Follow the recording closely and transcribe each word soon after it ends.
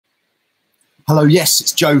Hello, yes,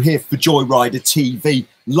 it's Joe here for Joyrider TV,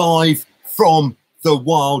 live from the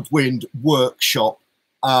Wild Wind workshop.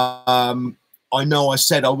 I know I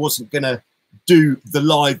said I wasn't going to do the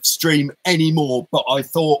live stream anymore, but I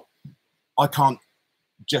thought I can't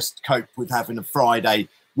just cope with having a Friday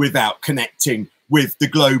without connecting with the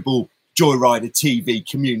global Joyrider TV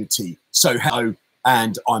community. So hello,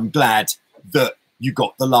 and I'm glad that you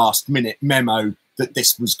got the last minute memo that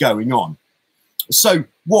this was going on. So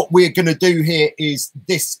what we're going to do here is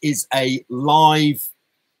this is a live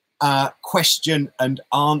question and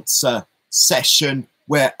answer session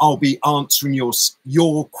where I'll be answering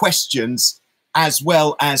your questions, as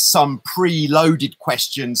well as some preloaded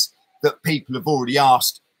questions that people have already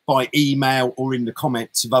asked by email or in the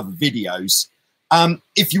comments of other videos.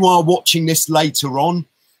 If you are watching this later on,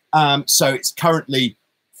 so it's currently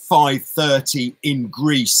 5:30 in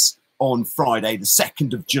Greece on Friday, the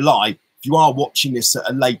 2nd of July. If you are watching this at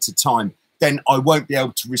a later time, then I won't be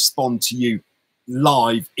able to respond to you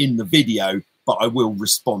live in the video, but I will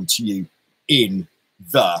respond to you in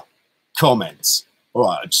the comments. All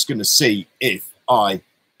right, I'm just going to see if I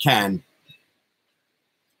can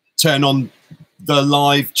turn on the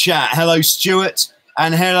live chat. Hello, Stuart,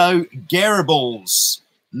 and hello, Gerables.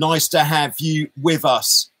 Nice to have you with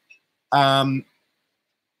us. Hello,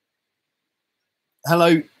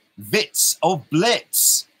 Vits of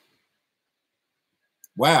Blitz.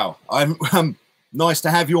 Wow, I'm nice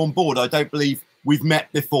to have you on board. I don't believe we've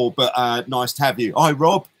met before, but nice to have you. Hi,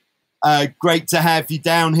 Rob. Great to have you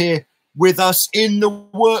down here with us in the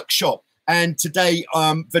workshop. And today,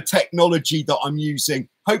 the technology that I'm using,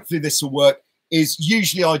 hopefully this will work, is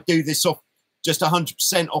usually I do this off just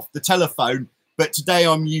 100% off the telephone, but today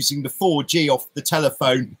I'm using the 4G off the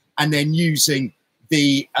telephone and then using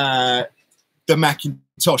the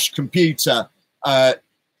Macintosh computer,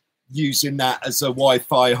 using that as a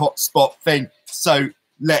Wi-Fi hotspot thing. So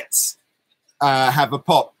let's have a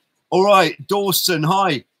pop. All right, Dawson,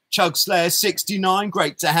 hi. Chug Slayer 69,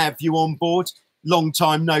 great to have you on board. Long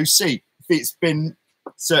time no see. It's been,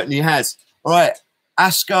 certainly has. All right,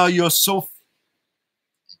 Askar Yusuf.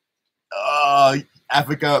 Have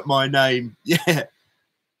a go at my name. Yeah,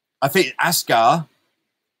 I think Askar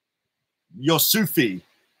Yusufi.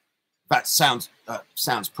 That sounds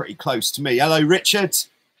pretty close to me. Hello, Richard.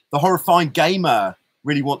 The Horrifying Gamer,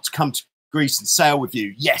 really want to come to Greece and sail with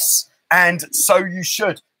you. Yes, and so you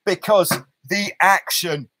should, because the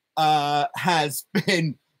action has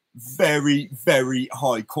been very, very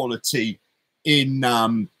high quality in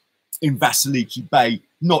Vasiliki Bay.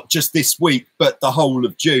 Not just this week, but the whole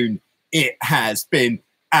of June. It has been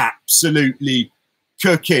absolutely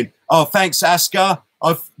cooking. Oh, thanks, Askar.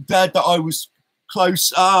 I'm glad that I was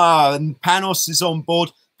close. And Panos is on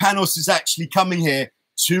board. Panos is actually coming here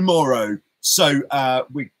tomorrow, so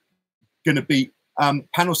we're going to be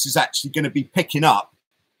Panos is actually going to be picking up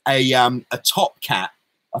a top cat.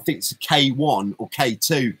 I think it's a K1 or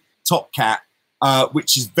K2 top cat,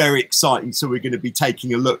 which is very exciting. So we're going to be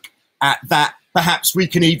taking a look at that. Perhaps we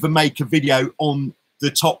can even make a video on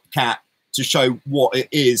the top cat to show what it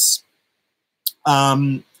is,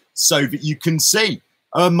 so that you can see.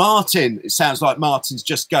 Martin, it sounds like Martin's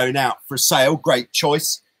just going out for a sail. Great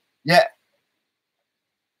choice. Yeah.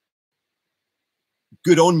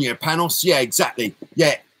 Good on you, Panos. Yeah, exactly.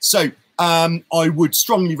 Yeah. So I would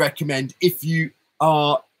strongly recommend, if you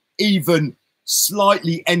are even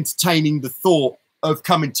slightly entertaining the thought of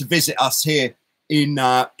coming to visit us here in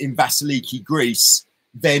Vasiliki, Greece,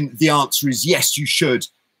 then the answer is yes, you should,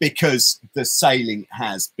 because the sailing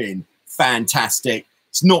has been fantastic.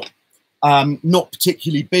 It's not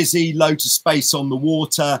particularly busy, loads of space on the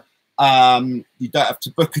water. You don't have to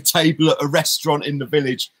book a table at a restaurant in the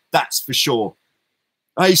village, that's for sure.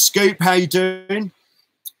 Hey, Scoop, how you doing?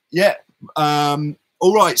 Yeah.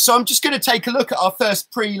 All right, so I'm just going to take a look at our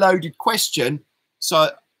first preloaded question.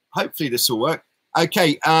 So hopefully this will work.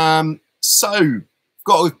 Okay, so I've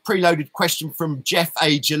got a preloaded question from Jeff,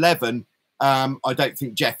 age 11. I don't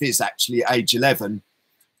think Jeff is actually age 11.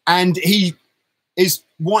 And he is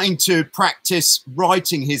wanting to practice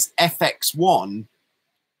writing his FX1,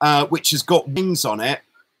 which has got wings on it.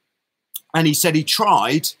 And he said he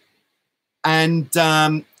tried, and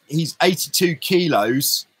he's 82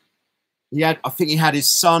 kilos. I think he had his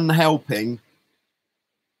son helping,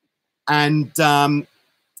 and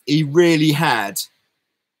he really had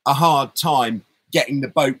a hard time getting the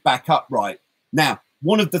boat back upright. Now,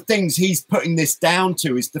 one of the things he's putting this down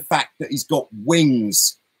to is the fact that he's got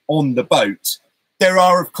wings on the boat. There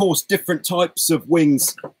are, of course, different types of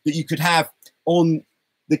wings that you could have on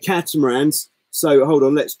the catamarans. So hold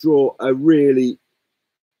on, let's draw a really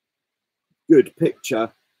good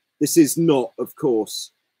picture. This is not, of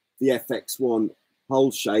course, the FX1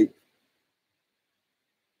 hull shape.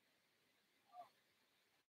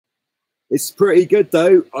 It's pretty good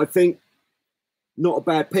though, I think. Not a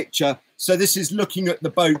bad picture. So this is looking at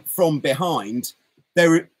the boat from behind.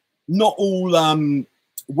 They're not all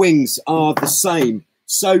wings are the same.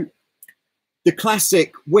 So the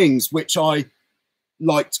classic wings, which I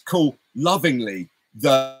like to call lovingly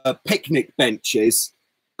the picnic benches,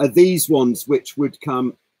 are these ones which would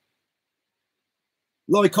come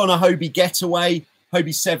like on a Hobie Getaway,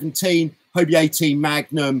 Hobie 17, Hobie 18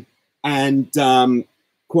 Magnum, and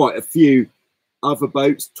quite a few other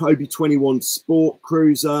boats, Hobie 21 Sport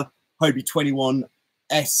Cruiser, Hobie 21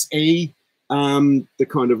 SE, the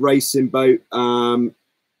kind of racing boat.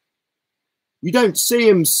 You don't see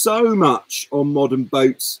them so much on modern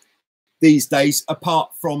boats these days,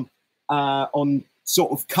 apart from on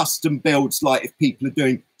sort of custom builds, like if people are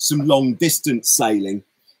doing some long distance sailing.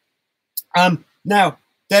 Now,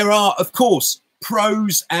 there are, of course,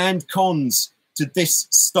 pros and cons to this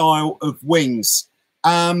style of wings.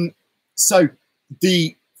 So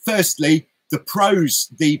firstly, the pros,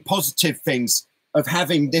 the positive things of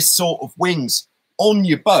having this sort of wings on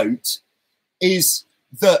your boat is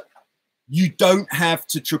that you don't have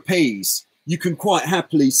to trapeze. You can quite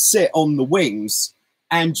happily sit on the wings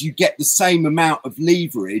and you get the same amount of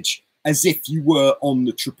leverage as if you were on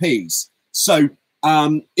the trapeze. So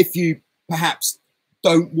if you perhaps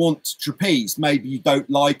don't want to trapeze, maybe you don't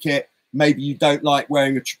like it, maybe you don't like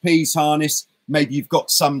wearing a trapeze harness, maybe you've got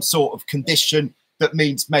some sort of condition that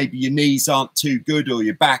means maybe your knees aren't too good or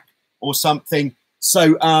your back or something.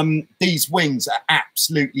 So these wings are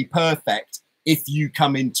absolutely perfect if you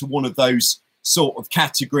come into one of those sort of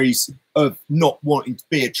categories of not wanting to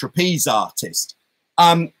be a trapeze artist.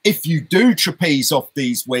 If you do trapeze off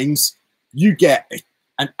these wings, you get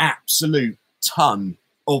an absolute ton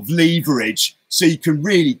of leverage, so you can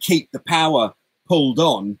really keep the power pulled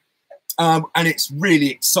on. And it's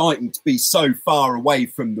really exciting to be so far away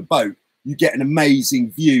from the boat. You get an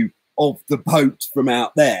amazing view of the boat from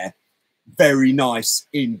out there. Very nice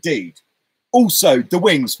indeed. Also, the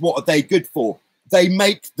wings, what are they good for? They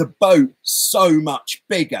make the boat so much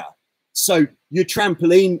bigger. So your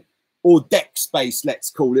trampoline or deck space,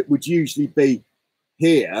 let's call it, would usually be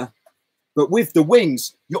here. But with the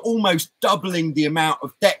wings, you're almost doubling the amount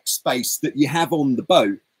of deck space that you have on the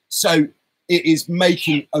boat. So it is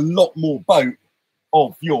making a lot more boat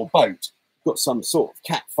of your boat. Got some sort of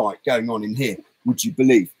cat fight going on in here, would you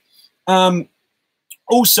believe?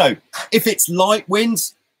 Also, if it's light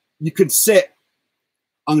winds, you can sit,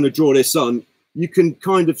 I'm going to draw this on, you can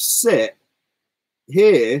kind of sit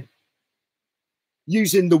here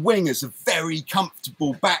using the wing as a very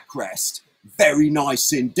comfortable backrest. Very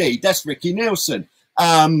nice indeed. That's Ricky Nielsen.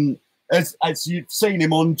 As you've seen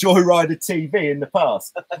him on Joyrider TV in the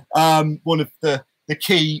past. One of the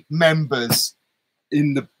key members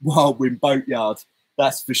in the Wild Wind Boatyard,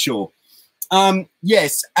 that's for sure.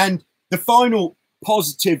 Yes, and the final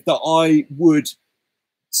positive that I would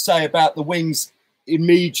say about the wings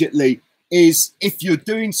immediately is if you're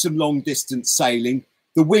doing some long distance sailing,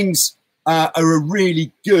 the wings are a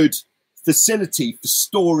really good facility for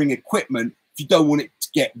storing equipment if you don't want it to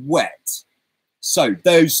get wet. So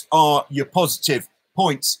those are your positive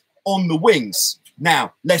points on the wings.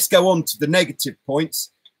 Now, let's go on to the negative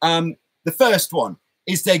points. The first one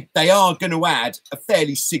is they are going to add a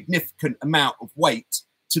fairly significant amount of weight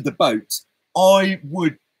to the boat. I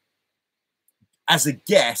would, as a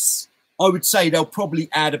guess, I would say they'll probably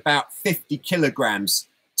add about 50 kilograms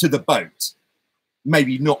to the boat.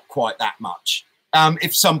 Maybe not quite that much.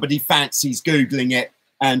 If somebody fancies Googling it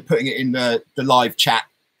and putting it in the live chat,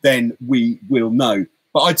 then we will know.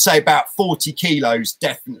 But I'd say about 40 kilos,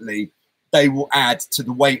 definitely, they will add to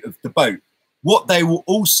the weight of the boat. What they will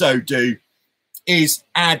also do is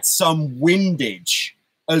add some windage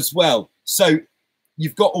as well. So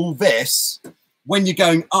you've got all this. When you're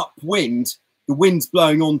going upwind, the wind's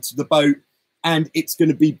blowing onto the boat and it's going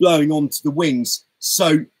to be blowing onto the wings.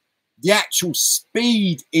 So the actual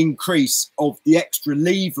speed increase of the extra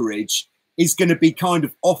leverage is going to be kind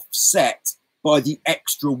of offset by the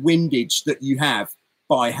extra windage that you have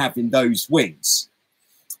by having those wings.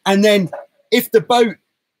 And then if the boat,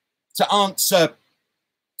 to answer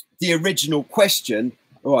the original question,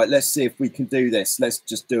 all right, let's see if we can do this. Let's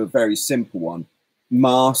just do a very simple one.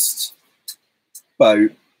 Mast,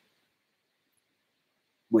 boat,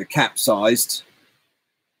 we're capsized.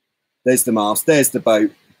 There's the mast, there's the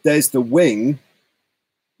boat, there's the wing.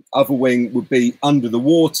 Other wing would be under the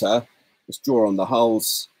water. Let's draw on the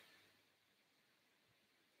hulls.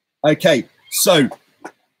 Okay, so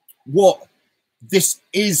what this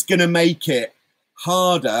is going to make it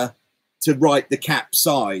harder to write the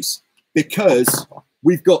capsize, because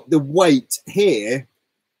we've got the weight here,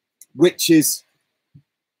 which is,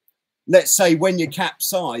 let's say when you're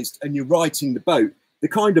capsized and you're writing the boat, the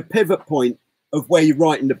kind of pivot point of where you're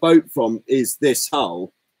writing the boat from is this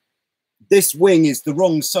hull. This wing is the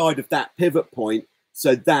wrong side of that pivot point,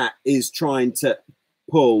 so that is trying to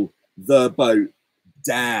pull the boat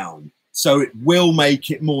down. So it will make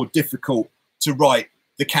it more difficult to write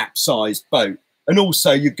the capsized boat. And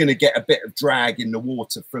also you're going to get a bit of drag in the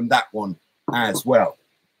water from that one as well.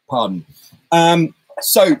 Pardon.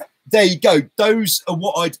 So there you go. Those are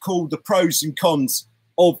what I'd call the pros and cons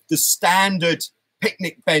of the standard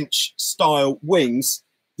picnic bench style wings.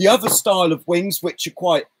 The other style of wings, which are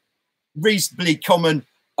quite reasonably common,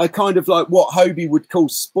 are kind of like what Hobie would call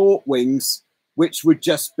sport wings, which would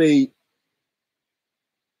just be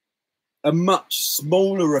a much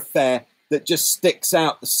smaller affair that just sticks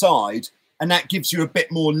out the side, and that gives you a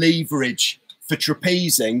bit more leverage for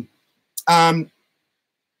trapezing,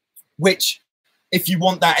 which, if you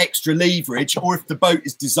want that extra leverage, or if the boat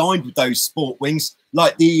is designed with those sport wings,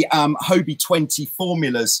 like the Hobie 20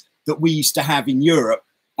 formulas that we used to have in Europe,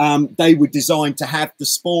 they were designed to have the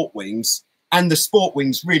sport wings, and the sport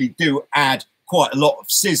wings really do add quite a lot of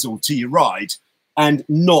sizzle to your ride, and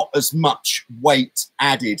not as much weight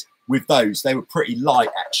added with those. They were pretty light,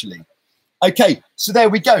 actually. Okay, so there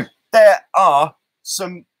we go. There's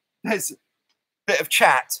a bit of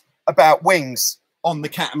chat about wings on the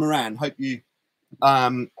catamaran. Hope you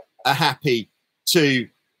are happy to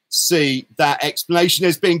see that explanation.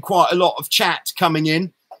 There's been quite a lot of chat coming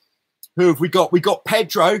in. Who have we got? We got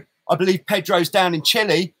Pedro. I believe Pedro's down in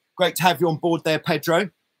Chile. Great to have you on board there, Pedro.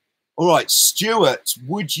 All right, Stuart,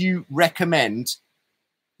 would you recommend,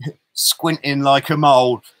 squinting like a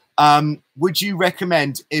mole, would you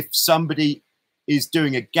recommend, if somebody is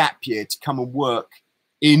doing a gap year, to come and work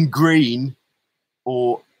in Green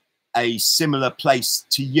or a similar place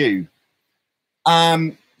to you?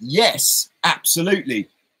 Yes, absolutely.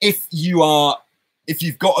 If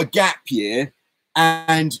you've got a gap year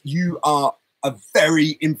and you are a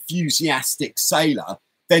very enthusiastic sailor,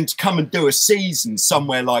 then to come and do a season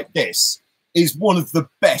somewhere like this is one of the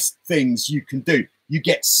best things you can do. You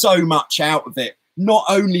get so much out of it. Not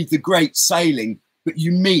only the great sailing, but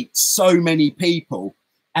you meet so many people,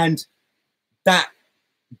 and that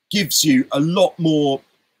gives you a lot more.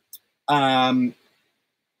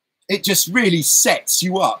 It just really sets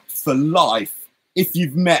you up for life. If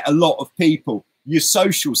you've met a lot of people, your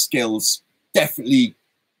social skills definitely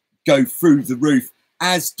go through the roof,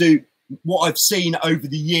 as do what I've seen over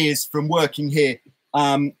the years from working here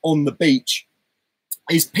on the beach,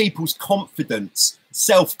 is people's confidence,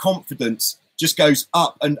 self-confidence just goes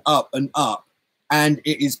up and up and up, and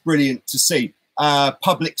it is brilliant to see.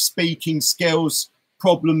 Public speaking skills,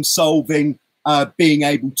 problem solving, being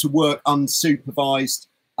able to work unsupervised,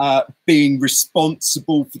 being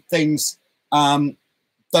responsible for things,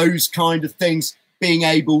 those kind of things, being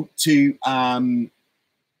able to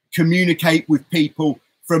communicate with people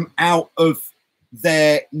from out of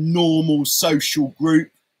their normal social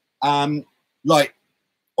group. Like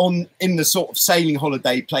in the sort of sailing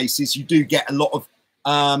holiday places, you do get a lot of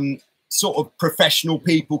sort of professional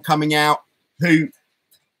people coming out who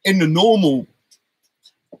in your normal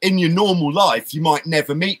life, you might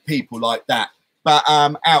never meet people like that. But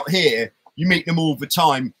out here, you meet them all the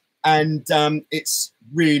time. And it's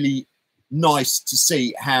really nice to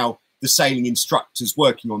see how the sailing instructors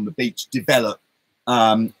working on the beach develop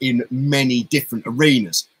in many different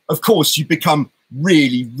arenas. Of course, you become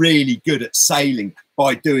really, really good at sailing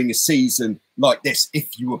by doing a season like this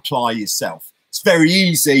if you apply yourself. It's very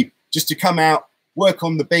easy just to come out, work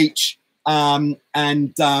on the beach, and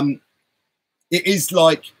it is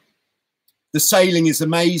like the sailing is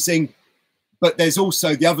amazing, but there's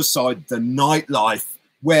also the other side, the nightlife,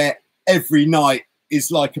 where every night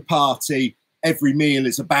is like a party, every meal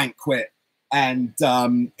is a banquet, and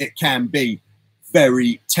it can be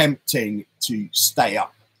very tempting to stay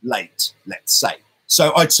up late, let's say.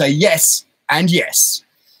 So I'd say yes and yes.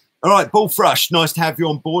 All right, Bullthrush, nice to have you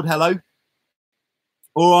on board. Hello.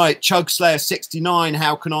 All right, Chugslayer69,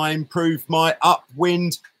 how can I improve my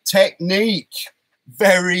upwind technique?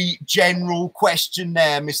 Very general question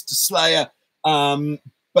there, Mr. Slayer.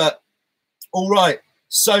 But all right,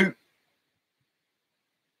 so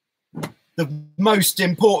the most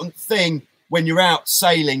important thing when you're out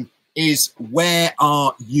sailing is, where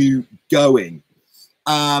are you going?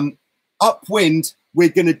 Upwind, we're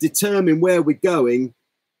going to determine where we're going.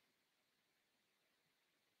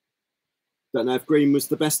 Don't know if green was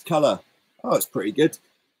the best color. Oh, it's pretty good.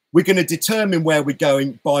 we're going to determine where we're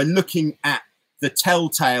going by looking at the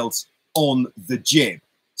telltales on the jib.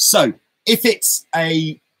 So if it's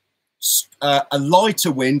a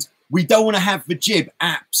lighter wind, we don't want to have the jib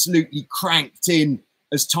absolutely cranked in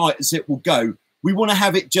as tight as it will go. We want to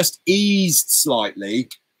have it just eased slightly.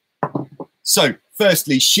 So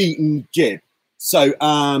firstly, sheeting jib. So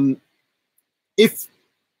if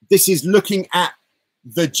this is looking at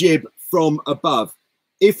the jib from above,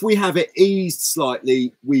 if we have it eased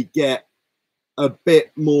slightly, we get a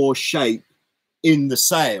bit more shape in the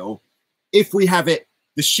sail. If we have it,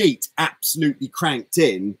 the sheet absolutely cranked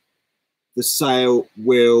in, the sail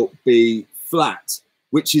will be flat,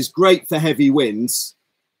 which is great for heavy winds,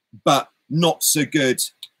 but not so good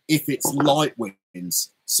if it's light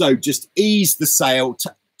winds. So just ease the sail,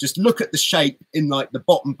 just look at the shape in like the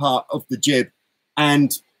bottom part of the jib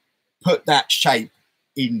and put that shape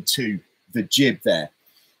into the jib there.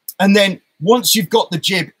 And then once you've got the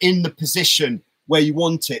jib in the position where you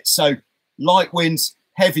want it, so light winds,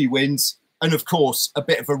 heavy winds, and of course a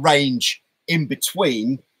bit of a range in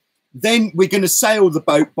between, then we're going to sail the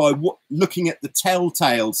boat by looking at the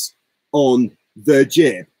telltales on the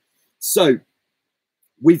jib. So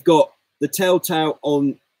we've got the telltale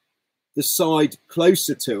on the side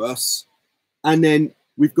closer to us, and then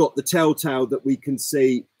we've got the telltale that we can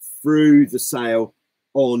see through the sail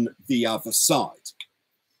on the other side.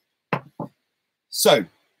 So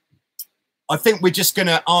I think we're just going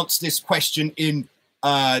to answer this question in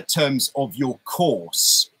terms of your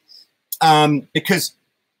course, because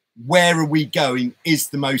where are we going is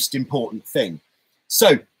the most important thing.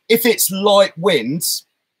 So if it's light winds,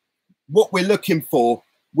 what we're looking for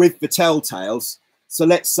with the telltales, so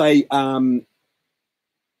let's say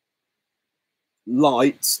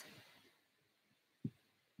light,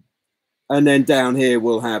 and then down here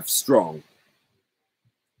we'll have strong.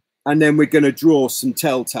 And then we're going to draw some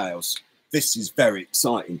telltales. This is very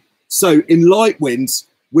exciting. So in light winds,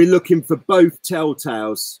 we're looking for both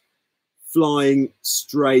telltales flying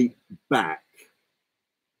straight back.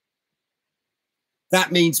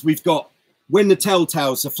 That means we've got, when the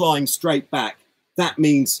telltales are flying straight back, that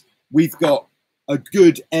means we've got a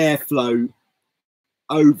good airflow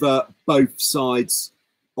over both sides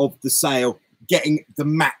of the sail, getting the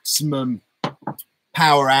maximum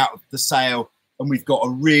power out of the sail, and we've got a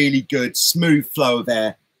really good smooth flow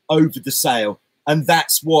there over the sail, and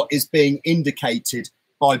that's what is being indicated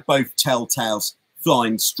by both telltales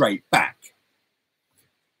flying straight back.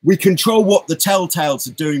 We control what the telltales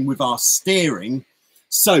are doing with our steering.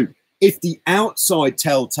 So if the outside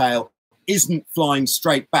telltale isn't flying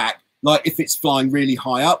straight back, like if it's flying really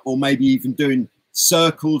high up or maybe even doing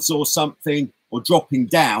circles or something or dropping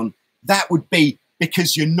down, that would be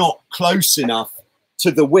because you're not close enough to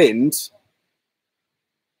the wind.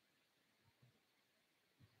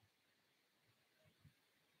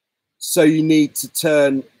 So you need to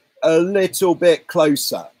turn a little bit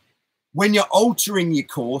closer. When you're altering your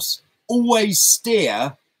course, always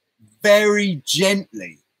steer very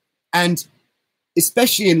gently. And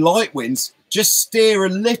especially in light winds, just steer a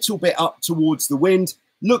little bit up towards the wind.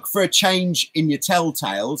 Look for a change in your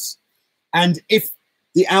telltales. And if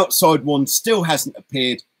the outside one still hasn't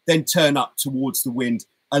appeared, then turn up towards the wind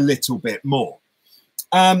a little bit more.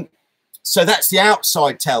 So that's the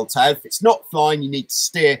outside telltale. If it's not flying, you need to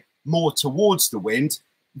steer more towards the wind.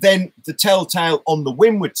 Then the telltale on the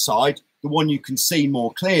windward side, the one you can see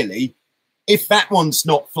more clearly, if that one's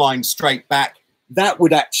not flying straight back, that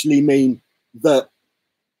would actually mean that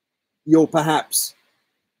you're perhaps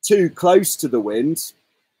too close to the wind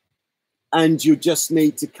and you just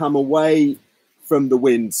need to come away from the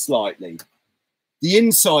wind slightly. The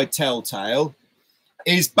inside telltale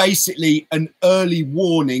is basically an early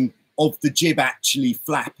warning of the jib actually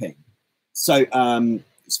flapping. So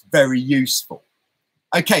it's very useful.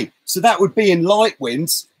 Okay, so that would be in light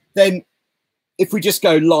winds. Then if we just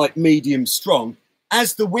go light, medium, strong,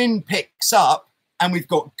 as the wind picks up and we've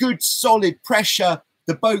got good solid pressure,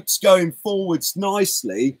 the boat's going forwards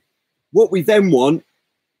nicely, what we then want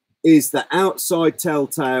is the outside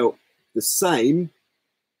telltale the same,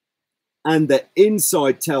 and the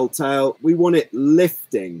inside telltale, we want it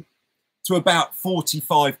lifting to about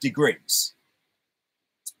 45 degrees.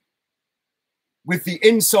 With the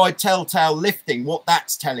inside telltale lifting, what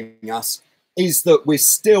that's telling us is that we're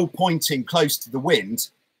still pointing close to the wind.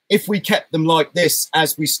 If we kept them like this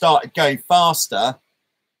as we started going faster,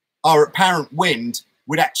 our apparent wind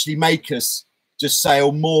would actually make us just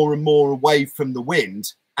sail more and more away from the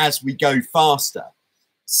wind as we go faster.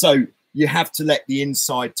 So you have to let the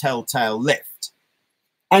inside telltale lift.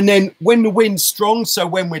 And then when the wind's strong, so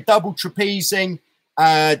when we're double trapezing,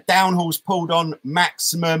 Downhaul's pulled on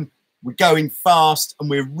maximum. We're going fast, and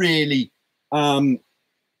we're really having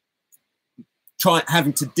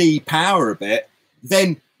to depower a bit.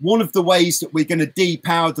 Then one of the ways that we're going to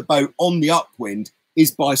depower the boat on the upwind is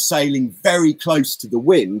by sailing very close to the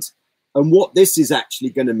wind. And what this is actually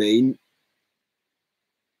going to mean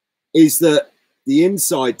is that the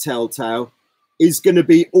inside telltale is going to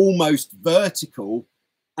be almost vertical,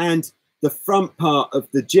 and the front part of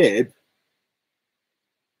the jib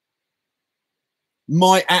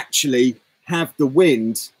might actually have the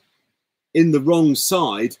wind in the wrong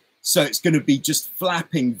side. So it's going to be just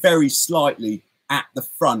flapping very slightly at the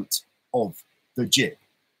front of the jib.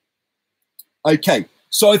 Okay,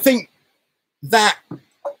 so I think that,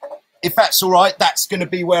 if that's all right, that's going to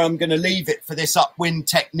be where I'm going to leave it for this upwind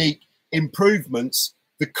technique improvements.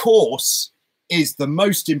 The course is the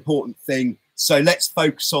most important thing, so let's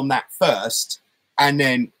focus on that first, and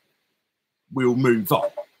then we'll move on.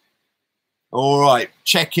 All right,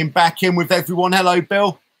 checking back in with everyone. Hello,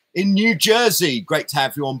 Bill in New Jersey. Great to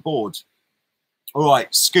have you on board. All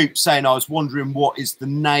right, Scoop saying, I was wondering what is the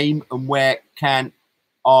name and where can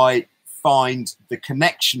I find the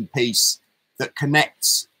connection piece that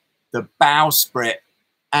connects the bowsprit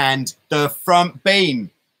and the front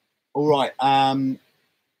beam. All right.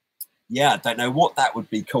 Yeah, I don't know what that would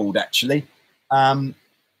be called, actually. I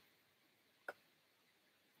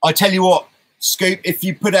tell you what, Scoop, if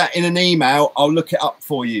you put that in an email, I'll look it up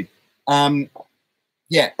for you.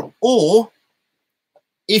 Yeah, or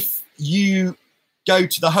if you go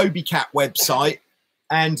to the Hobie Cat website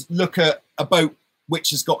and look at a boat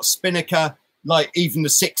which has got a spinnaker, like even the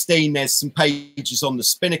 16, there's some pages on the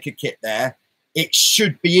spinnaker kit there. It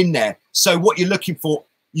should be in there. So what you're looking for,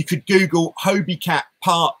 you could Google Hobie Cat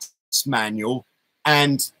parts manual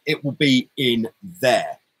and it will be in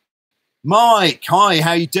there. Mike, hi,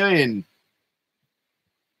 how you doing?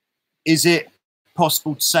 Is it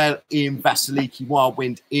possible to sail in Vasiliki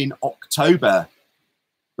Wildwind in October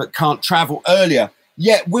but can't travel earlier?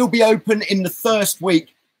 Yeah, we'll be open in the first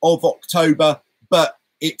week of October, but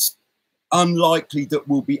it's unlikely that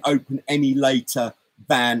we'll be open any later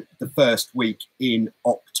than the first week in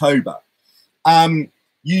October.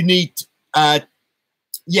 You need,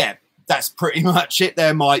 yeah, that's pretty much it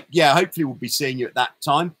there, Mike. Yeah, hopefully we'll be seeing you at that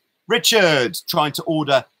time. Richard, trying to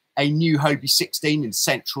order a new Hobie 16 in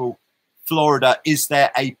Central Florida. Is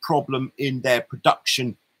there a problem in their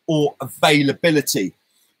production or availability?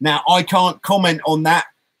 Now, I can't comment on that.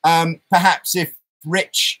 Perhaps if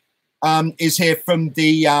Rich is here from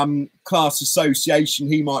the class association,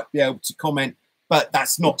 he might be able to comment, but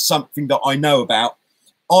that's not something that I know about.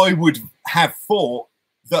 I would have thought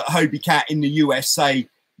that Hobie Cat in the USA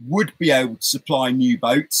would be able to supply new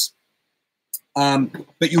boats,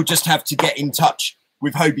 but you'll just have to get in touch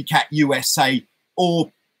with Hobie Cat USA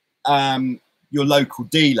or your local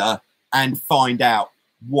dealer and find out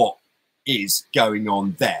what is going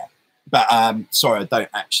on there. But sorry, I don't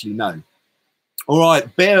actually know. All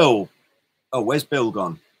right, Bill. Oh, where's Bill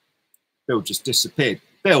gone? Bill just disappeared.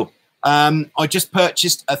 Bill, I just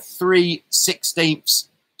purchased a 3/16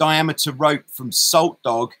 diameter rope from Salt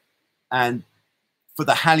Dog, and for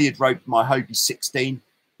the halyard rope, my Hobie 16,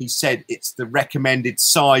 he said it's the recommended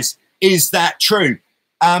size. Is that true?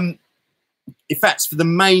 If that's for the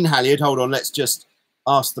main halyard, hold on, let's just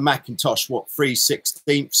ask the Macintosh what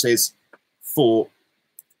 3/16 is for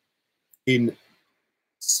in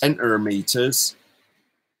centimeters.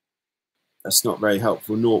 That's not very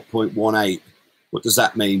helpful. 0.18. What does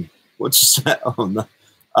that mean? What does that on?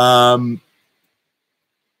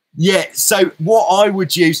 Yeah, so what I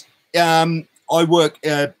would use, I work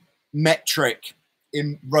metric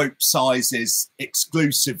in rope sizes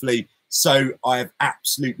exclusively, so I have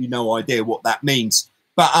absolutely no idea what that means.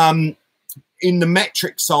 But in the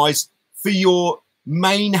metric size, for your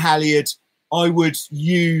main halyard, I would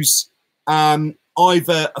use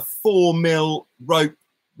either a 4mm rope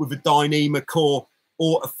with a Dyneema core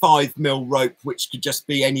or a 5mm rope, which could just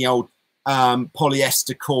be any old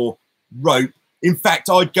polyester core rope. In fact,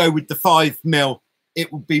 I'd go with the 5mm.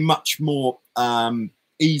 It would be much more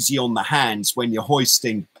easy on the hands when you're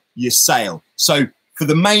hoisting your sail. So for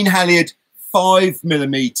the main halyard,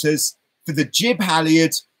 5mm. For the jib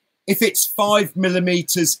halyard, if it's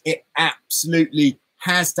 5mm, it absolutely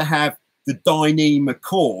has to have the Dyneema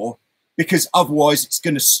core, because otherwise it's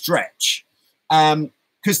going to stretch.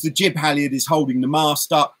 Because the jib halyard is holding the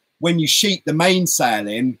mast up. When you sheet the mainsail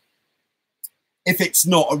in, if it's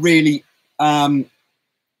not a really,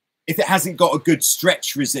 if it hasn't got a good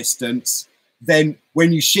stretch resistance, then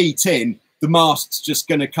when you sheet in, the mast's just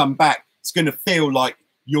going to come back. It's going to feel like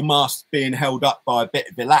your mast being held up by a bit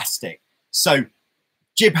of elastic. So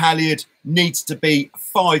jib halyard needs to be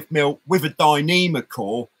 5mm with a Dyneema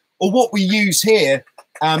core, or what we use here,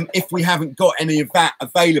 if we haven't got any of that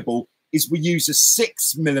available, is we use a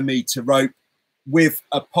 6mm rope with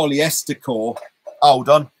a polyester core. Hold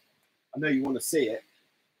on, I know you want to see it.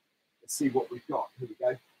 Let's see what we've got. Here we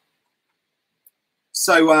go.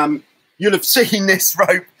 So you'll have seen this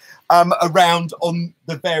rope around on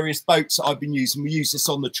the various boats that I've been using. We use this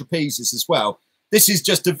on the trapezes as well. This is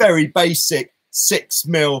just a very basic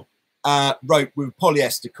 6mm rope with a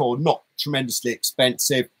polyester core, not tremendously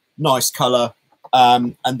expensive, nice colour,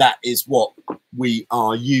 and that is what we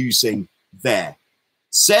are using there.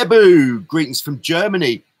 Cebu, greetings from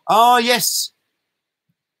Germany. Ah, yes.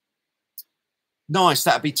 Nice,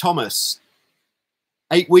 that'd be Thomas.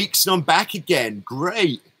 8 weeks and I'm back again.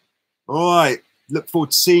 Great. All right. Look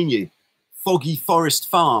forward to seeing you. Foggy Forest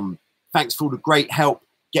Farm. Thanks for all the great help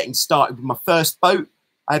getting started with my first boat.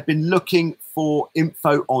 I've been looking for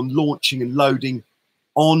info on launching and loading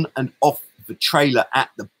on and off the trailer at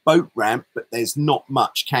the boat ramp, but there's not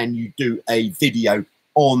much. Can you do a video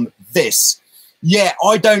on this? Yeah,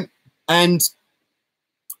 I don't, and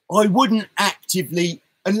I wouldn't actively,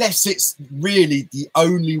 unless it's really the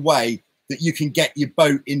only way that you can get your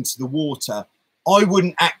boat into the water, I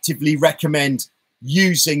wouldn't actively recommend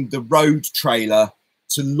using the road trailer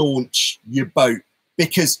to launch your boat,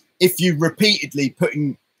 because if you repeatedly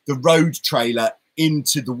putting the road trailer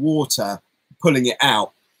into the water, pulling it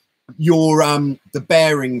out, your the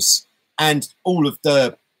bearings and all of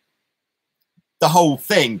the whole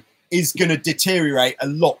thing is going to deteriorate a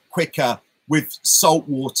lot quicker with salt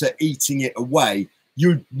water eating it away.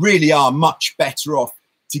 You really are much better off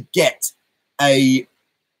to get a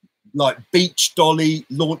like beach dolly,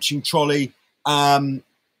 launching trolley,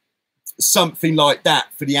 something like that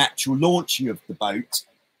for the actual launching of the boat.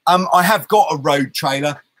 I have got a road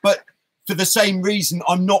trailer, but for the same reason,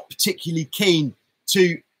 I'm not particularly keen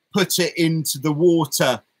to put it into the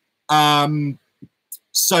water.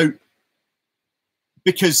 So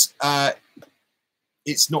because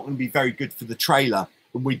it's not going to be very good for the trailer,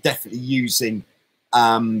 and we're definitely using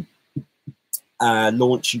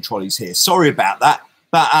launching trolleys here. Sorry about that.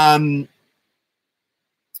 But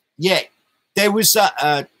yeah, there was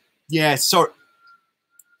yeah, sorry.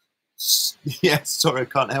 Yeah, sorry, I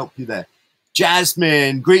can't help you there.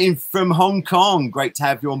 Jasmine, greeting from Hong Kong. Great to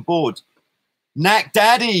have you on board. Knack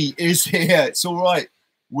Daddy is here. It's all right.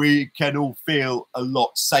 We can all feel a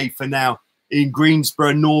lot safer now in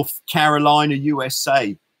Greensboro, North Carolina,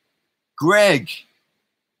 USA. Greg,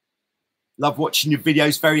 love watching your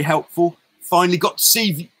videos. Very helpful. Finally got to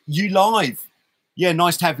see you live. Yeah,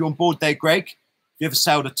 nice to have you on board there, Greg. Have you ever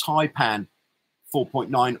sailed a Taipan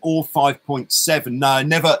 4.9 or 5.7? No,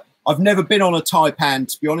 never. I've never been on a Taipan,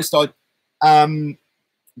 to be honest. I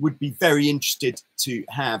would be very interested to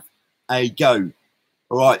have a go.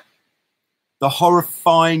 All right. The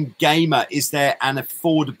Horrifying Gamer, is there an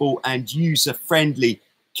affordable and user-friendly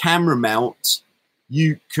camera mount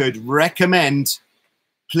you could recommend?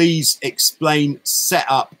 Please explain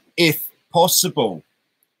setup if possible.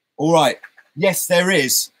 All right. Yes, there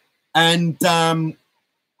is. And all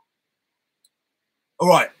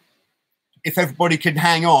right. If everybody can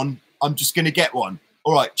hang on, I'm just going to get one.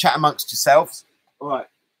 All right. Chat amongst yourselves. All right.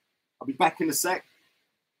 I'll be back in a sec.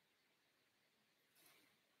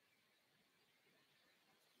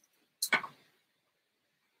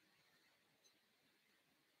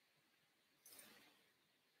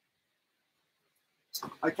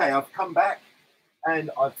 Okay, I've come back and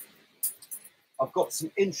I've got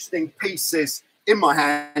some interesting pieces in my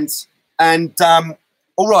hands. And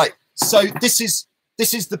all right, so this is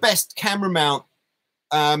the best camera mount.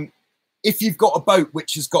 If you've got a boat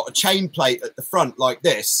which has got a chain plate at the front like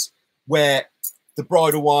this, where the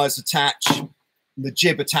bridle wires attach, and the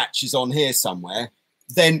jib attaches on here somewhere,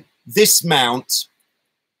 then this mount,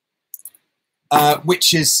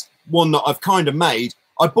 which is one that I've kind of made,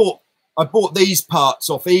 I bought these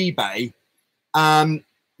parts off eBay,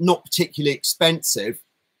 not particularly expensive,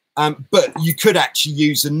 but you could actually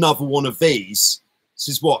use another one of these. This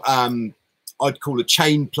is what I'd call a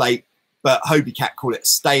chain plate, but Hobie Cat call it a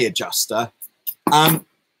stay adjuster.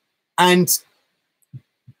 And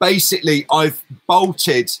basically I've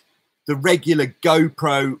bolted the regular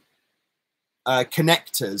GoPro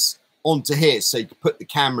connectors onto here, so you can put the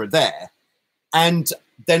camera there. And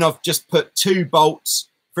then I've just put 2 bolts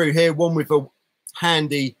through here, one with a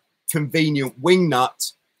handy, convenient wing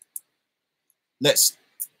nut. Let's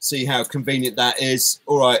see how convenient that is.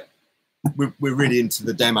 All right, we're really into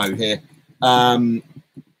the demo here.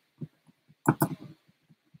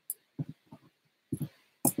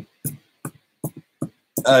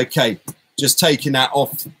 Okay, just taking that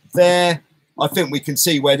off there. I think we can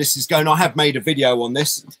see where this is going. I have made a video on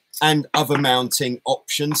this and other mounting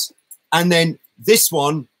options. And then this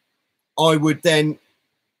one, I would then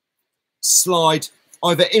slide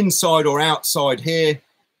either inside or outside here,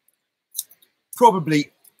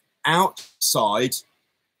 probably outside.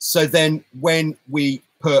 So then when we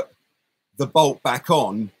put the bolt back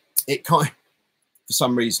on, it kind of, for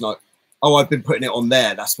some reason, like, oh, I've been putting it on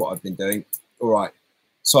there. That's what I've been doing. All right.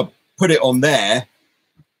 So I put it on there,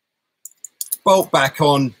 bolt back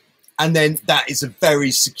on, and then that is a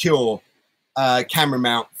very secure camera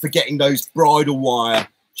mount for getting those bridle wire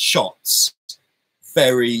shots.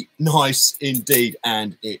 Very nice indeed,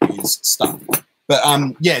 and it is stuck. But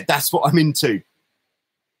yeah, that's what I'm into.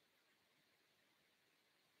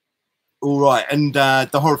 All right, and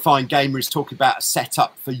the Horrifying Gamer is talking about a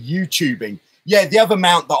setup for YouTubing. Yeah, the other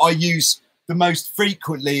mount that I use the most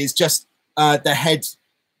frequently is just the head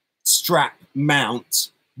strap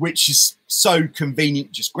mount, which is so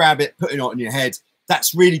convenient. Just grab it, put it on your head.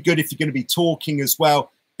 That's really good if you're going to be talking as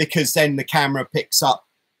well, because then the camera picks up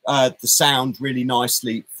the sound really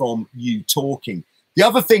nicely from you talking. The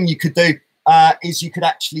other thing you could do is you could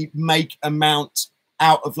actually make a mount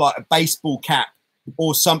out of like a baseball cap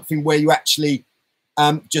or something where you actually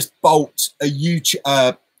just bolt a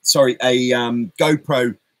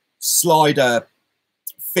GoPro slider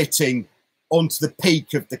fitting onto the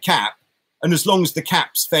peak of the cap, and as long as the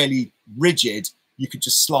cap's fairly rigid, you could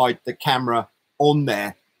just slide the camera on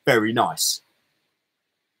there. Very nice.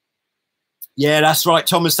 Yeah, that's right,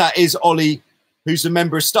 Thomas. That is Ollie, who's a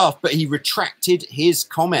member of staff, but he retracted his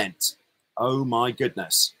comment. Oh my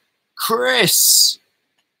goodness. Chris,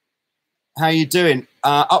 how you doing?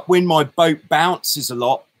 Upwind, my boat bounces a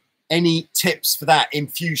lot. Any tips for that in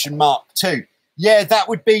Fusion Mark II? Yeah, that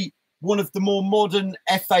would be one of the more modern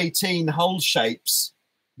F18 hull shapes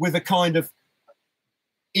with a kind of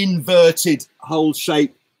inverted hull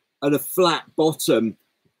shape and a flat bottom.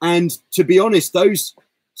 And to be honest, those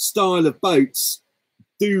style of boats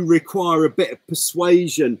do require a bit of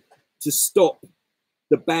persuasion to stop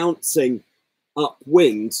the bouncing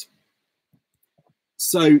upwind.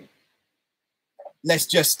 So let's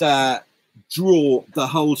just draw the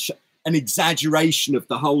hull, an exaggeration of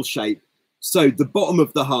the hull shape. So the bottom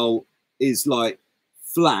of the hull is like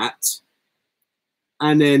flat,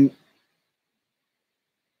 and then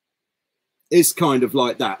it's kind of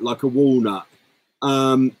like that, like a walnut,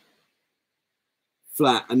 flat,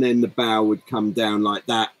 and then the bow would come down like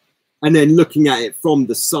that. And then looking at it from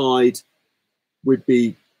the side would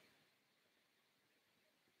be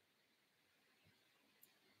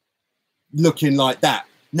looking like that.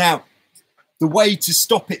 Now, the way to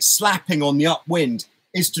stop it slapping on the upwind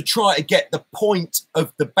is to try to get the point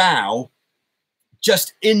of the bow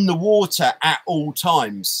just in the water at all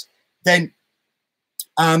times. Then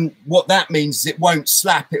what that means is it won't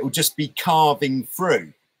slap, it will just be carving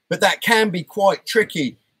through. But that can be quite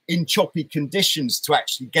tricky in choppy conditions to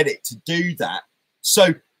actually get it to do that.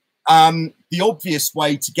 So the obvious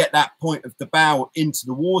way to get that point of the bow into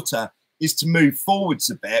the water is to move forwards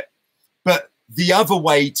a bit. But the other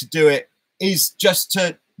way to do it is just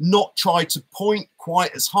to not try to point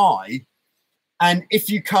quite as high. And if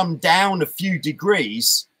you come down a few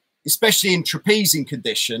degrees, especially in trapezing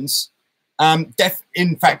conditions,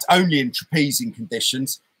 in fact, only in trapezing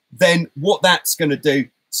conditions, then what that's going to do,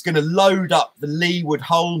 it's going to load up the leeward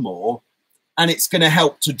hull more, and it's going to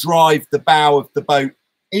help to drive the bow of the boat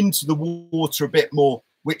into the water a bit more,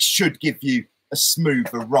 which should give you a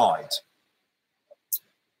smoother ride.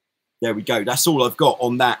 There we go. That's all I've got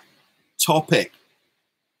on that topic.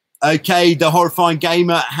 Okay, the Horrifying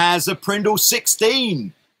Gamer has a Prindle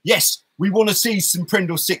 16. Yes, we want to see some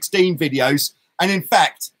Prindle 16 videos. And in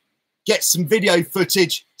fact, get some video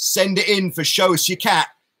footage, send it in for Show Us Your Cat.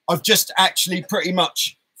 I've just actually pretty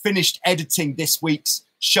much finished editing this week's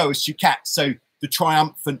Show Us Your Cat. So the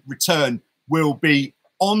triumphant return will be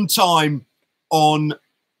on time on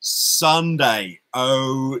Sunday.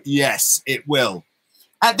 Oh, yes, it will.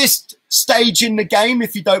 At this stage in the game,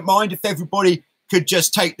 if you don't mind, if everybody could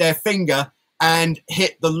just take their finger and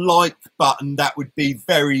hit the like button, that would be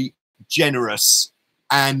very generous.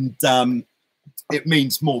 And it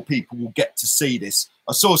means more people will get to see this.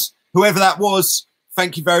 I saw whoever that was,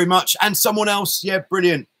 thank you very much. And someone else, yeah,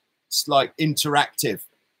 brilliant. It's like interactive.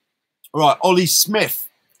 All right, Ollie Smith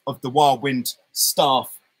of the Wild Wind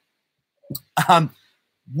staff.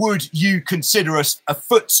 Would you consider a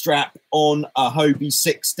foot strap on a Hobie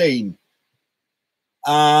 16?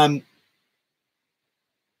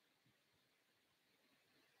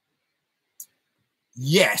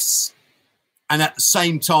 Yes. And at the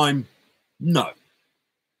same time, no.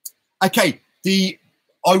 Okay, we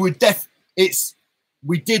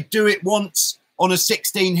did do it once on a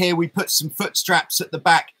 16 here. We put some foot straps at the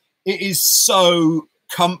back. It is so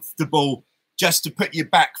comfortable just to put your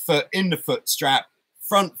back foot in the foot strap,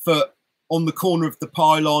 front foot on the corner of the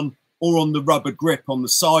pylon or on the rubber grip on the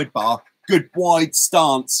sidebar. Good wide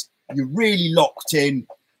stance. You're really locked in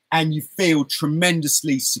and you feel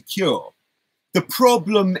tremendously secure. The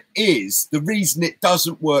problem is, the reason it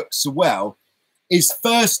doesn't work so well is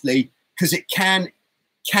firstly, because it can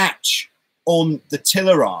catch on the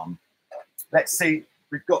tiller arm. Let's see,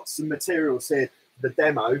 we've got some materials here for the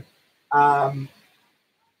demo.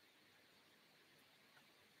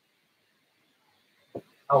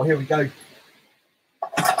 Oh, here we go.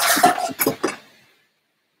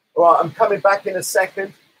 All right, I'm coming back in a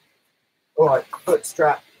second. All right, foot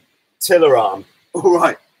strap, tiller arm. All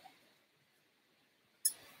right.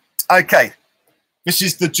 Okay, this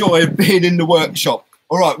is the joy of being in the workshop.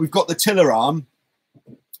 All right, we've got the tiller arm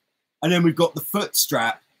and then we've got the foot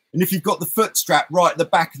strap. And if you've got the foot strap right at the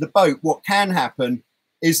back of the boat, what can happen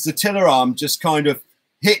is the tiller arm just kind of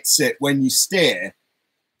hits it when you steer,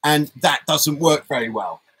 and that doesn't work very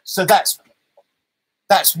well. So that's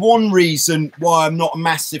one reason why I'm not a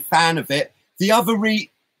massive fan of it. The other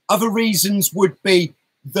reasons would be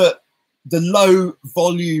that the low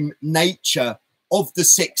volume nature of the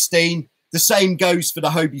 16, the same goes for the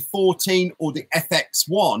Hobie 14 or the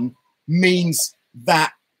FX1, means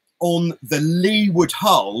that on the leeward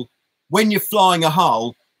hull, when you're flying a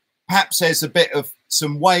hull, perhaps there's a bit of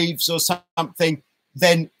some waves or something,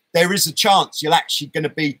 then there is a chance you're actually going to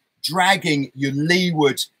be dragging your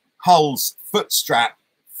leeward hull's foot strap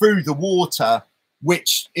through the water,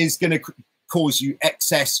 which is going to cause you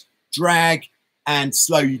excess drag and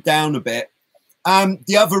slow you down a bit.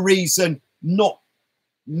 The other reason, not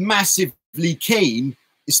massively keen,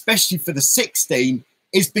 especially for the 16,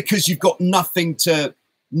 is because you've got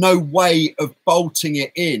no way of bolting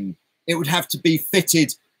it in. It would have to be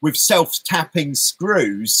fitted with self-tapping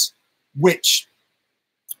screws, which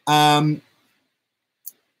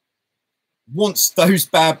once those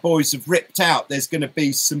bad boys have ripped out, there's going to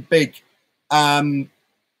be some big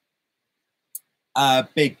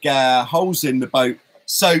holes in the boat.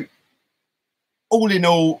 So all in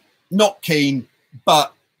all, not keen,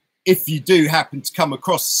 but if you do happen to come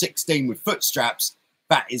across 16 with foot straps,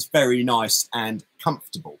 that is very nice and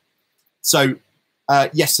comfortable. So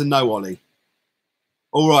yes and no, Ollie.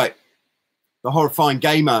 All right, the Horrifying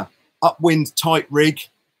Gamer, upwind tight rig.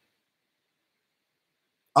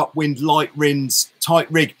 Upwind light rins tight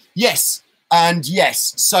rig. Yes and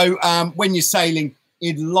yes. So when you're sailing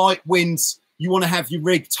in light winds, you want to have your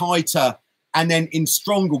rig tighter, and then in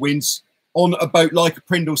stronger winds on a boat like a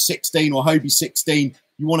Prindle 16 or Hobie 16,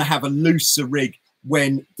 you want to have a looser rig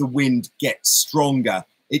when the wind gets stronger.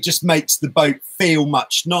 It just makes the boat feel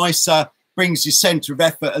much nicer, brings your center of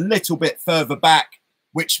effort a little bit further back,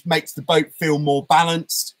 which makes the boat feel more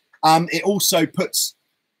balanced. It also puts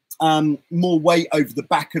more weight over the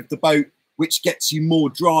back of the boat, which gets you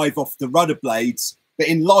more drive off the rudder blades. But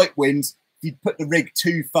in light winds, if you put the rig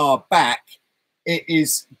too far back, it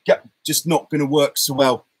is just not going to work so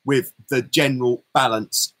well with the general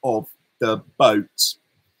balance of the boat.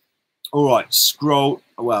 All right, scroll.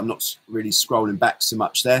 Well, I'm not really scrolling back so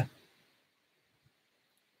much there.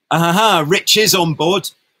 Rich is on board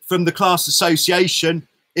from the class association.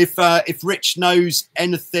 If Rich knows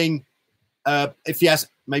anything, if he has,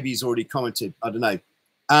 maybe he's already commented, I don't know.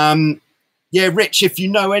 Yeah, Rich, if you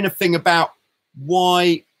know anything about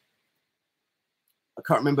why, I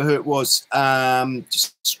can't remember who it was,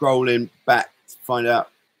 just scrolling back to find out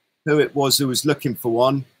who it was who was looking for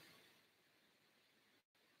one.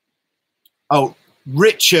 Oh,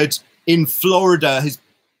 Richard in Florida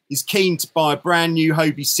is keen to buy a brand new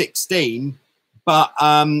Hobie 16, but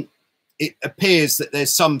it appears that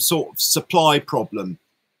there's some sort of supply problem.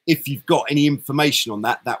 If you've got any information on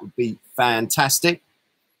that, that would be fantastic.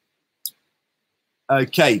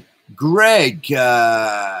 Okay, Greg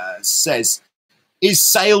says, is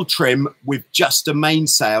sail trim with just a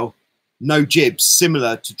mainsail, no jib,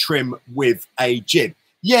 similar to trim with a jib?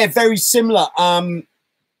 Yeah, very similar.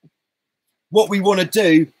 What we want to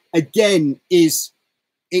do, again, is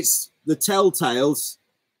it's the telltales.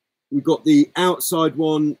 We've got the outside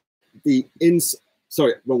one,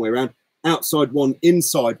 sorry, wrong way around. Outside one,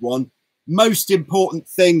 inside one. Most important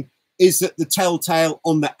thing is that the telltale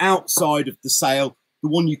on the outside of the sail, the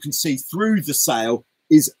one you can see through the sail,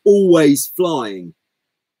 is always flying.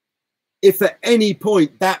 If at any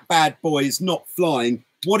point that bad boy is not flying,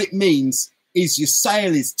 what it means is your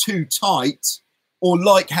sail is too tight, or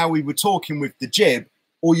like how we were talking with the jib,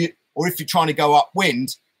 or if you're trying to go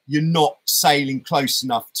upwind, you're not sailing close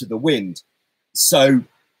enough to the wind. So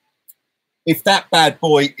if that bad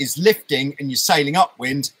boy is lifting and you're sailing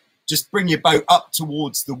upwind, just bring your boat up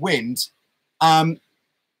towards the wind. But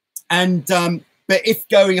if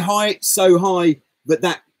going high, so high that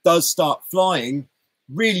that does start flying,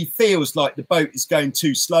 really feels like the boat is going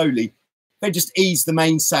too slowly, then just ease the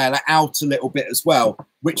mainsail out a little bit as well,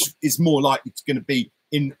 which is more likely to going to be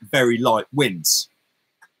in very light winds.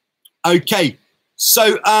 Okay,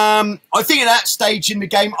 so I think at that stage in the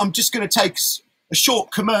game, I'm just going to take a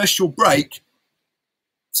short commercial break.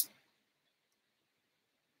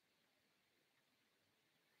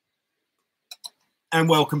 And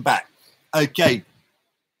welcome back. Okay,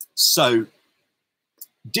 so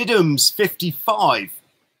Didum's 55.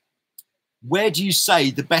 Where do you say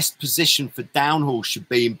the best position for downhaul should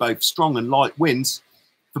be in both strong and light winds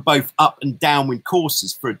for both up and downwind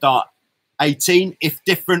courses for a Dart 18, if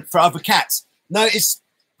different for other cats? No, it's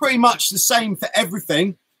pretty much the same for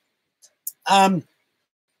everything.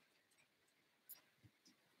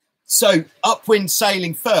 So upwind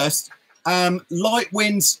sailing first. Light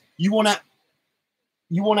winds, you want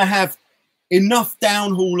to have enough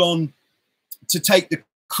downhaul on to take the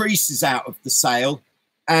creases out of the sail,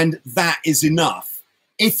 and that is enough.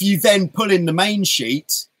 If you then pull in the main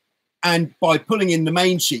sheet, and by pulling in the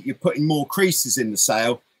main sheet, you're putting more creases in the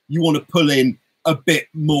sail, you want to pull in a bit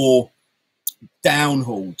more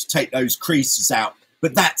downhaul to take those creases out,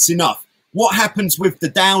 but that's enough. What happens with the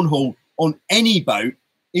downhaul on any boat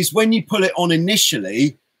is when you pull it on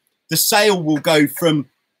initially, the sail will go from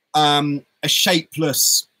a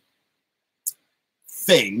shapeless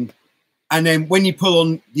thing, and then when you pull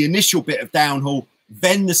on the initial bit of downhaul,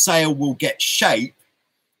 then the sail will get shape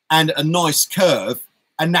and a nice curve,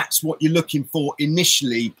 and that's what you're looking for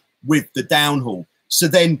initially with the downhaul. So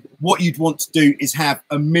then what you'd want to do is have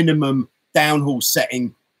a minimum downhaul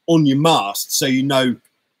setting on your mast so you know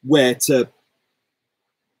where to.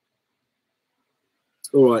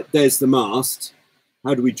 All right, there's the mast.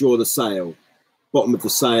 How do we draw the sail? Bottom of the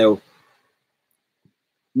sail,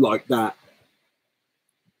 like that.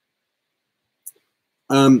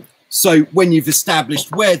 So when you've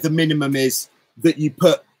established where the minimum is that you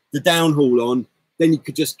put the downhaul on, then you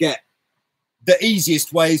could just get, the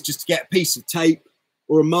easiest way is just to get a piece of tape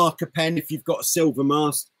or a marker pen if you've got a silver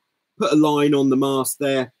mast, put a line on the mast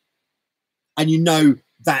there, and you know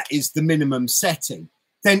that is the minimum setting.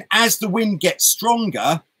 Then as the wind gets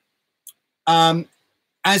stronger,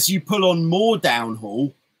 as you pull on more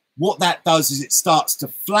downhaul, what that does is it starts to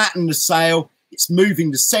flatten the sail. It's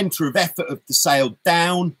moving the center of effort of the sail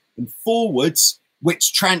down and forwards,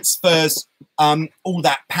 which transfers all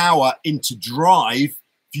that power into drive.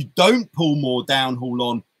 If you don't pull more downhaul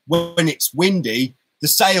on when it's windy, the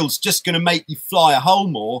sail's just going to make you fly a hole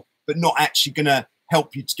more, but not actually going to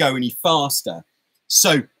help you to go any faster.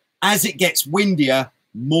 So as it gets windier,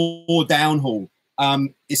 more downhaul,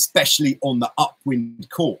 especially on the upwind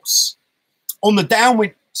course. On the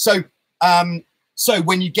downwind, so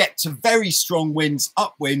when you get to very strong winds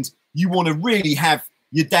upwind, you want to really have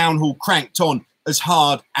your downhaul cranked on as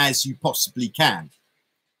hard as you possibly can.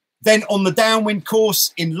 Then on the downwind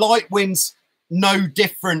course, in light winds, no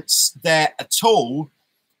difference there at all.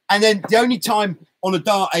 And then the only time on a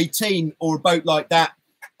Dart 18 or a boat like that,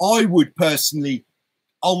 I would personally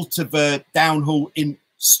alter the downhaul in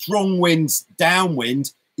strong winds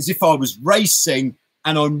downwind is if I was racing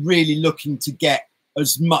and I'm really looking to get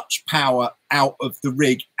as much power out of the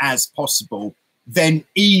rig as possible. Then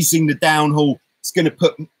easing the downhaul is going to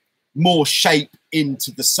put more shape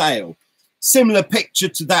into the sail. Similar picture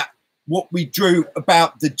to that, what we drew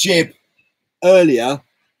about the jib earlier.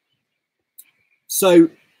 So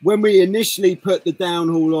when we initially put the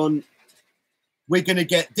downhaul on, we're going to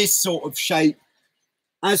get this sort of shape.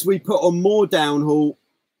 As we put on more downhaul,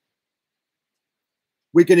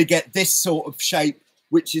 we're going to get this sort of shape,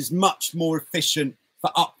 which is much more efficient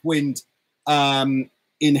for upwind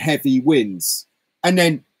in heavy winds. And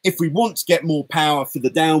then if we want to get more power for the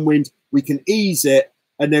downwind, we can ease it,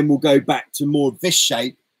 and then we'll go back to more of this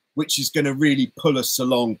shape, which is going to really pull us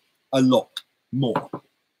along a lot more.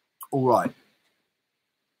 All right.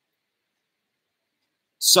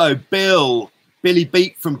 So Billy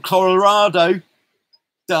Beat from Colorado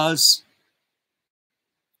does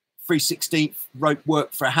 3/16 rope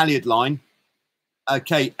work for a halyard line.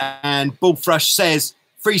 Okay, and Bullthrush says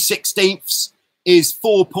 3/16 is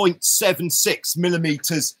 4.76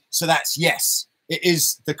 millimeters. So that's, yes, it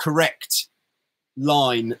is the correct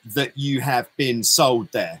line that you have been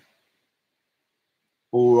sold there.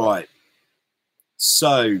 All right.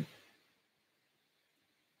 So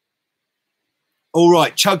All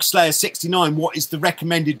right, Chug Slayer 69. What is the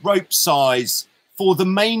recommended rope size for the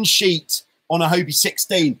main sheet on a Hobie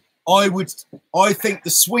 16? I think the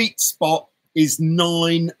sweet spot is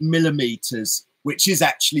 9mm, which is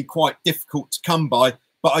actually quite difficult to come by.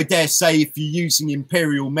 But I dare say if you're using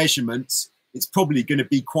imperial measurements, it's probably going to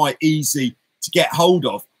be quite easy to get hold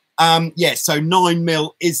of. Yeah, so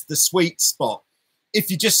 9mm is the sweet spot. If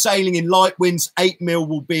you're just sailing in light winds, 8mm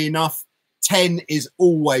will be enough. 10 is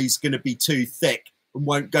always going to be too thick and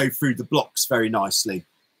won't go through the blocks very nicely.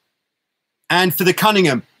 And for the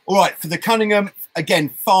Cunningham, all right, for the Cunningham, again,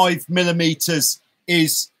 5mm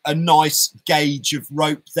is a nice gauge of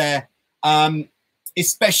rope there,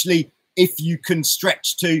 especially if you can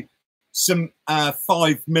stretch to some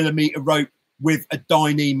 5mm rope with a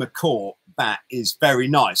Dyneema core. That is very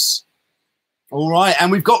nice. All right,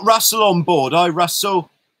 and we've got Russell on board. Hi, Russell.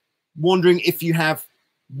 Wondering if you have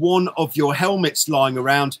one of your helmets lying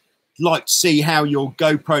around. Like to see how your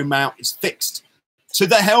GoPro mount is fixed to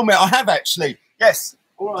the helmet. I have actually. Yes.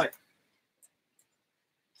 All right.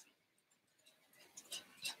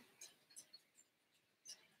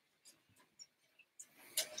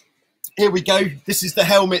 Here we go. This is the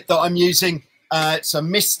helmet that I'm using. It's a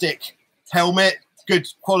Mystic helmet, good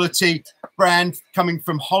quality brand coming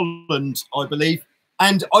from Holland, I believe.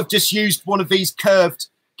 And I've just used one of these curved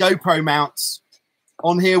GoPro mounts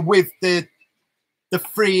on here with the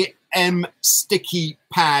 3M sticky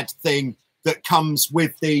pad thing that comes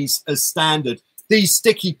with these as standard. These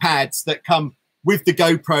sticky pads that come with the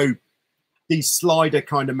GoPro, these slider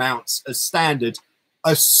kind of mounts as standard,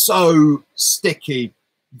 are so sticky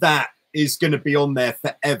that is going to be on there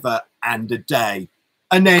forever and a day.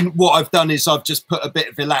 And then what I've done is I've just put a bit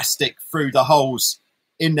of elastic through the holes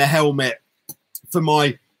in the helmet for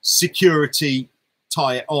my security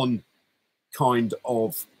tie it on kind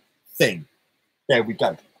of thing. There we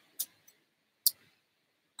go.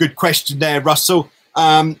 Good question there, Russell.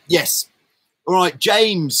 Yes. All right,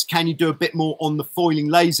 James, can you do a bit more on the foiling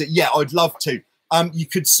laser? Yeah, I'd love to. You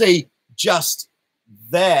could see just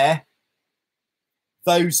there,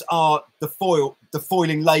 those are the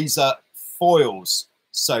foiling laser foils.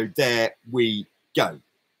 So there we go.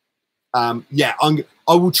 Yeah,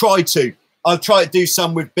 I will try to. I'll try to do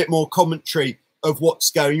some with a bit more commentary of what's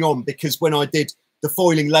going on, because when I did the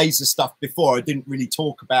foiling laser stuff before, I didn't really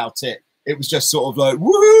talk about it. It was just sort of like,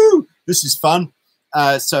 woohoo, this is fun.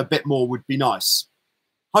 So a bit more would be nice.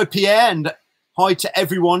 Hi, Pierre, and hi to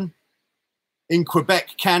everyone in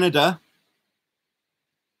Quebec, Canada.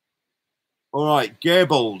 All right,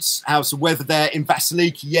 Goebbels, how's the weather there in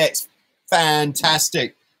Vasiliki? Yeah, it's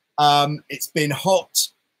fantastic. It's been hot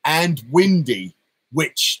and windy,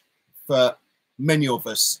 which for many of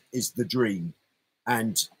us is the dream.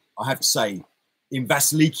 And I have to say, in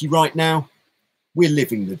Vasiliki right now, we're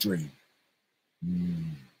living the dream.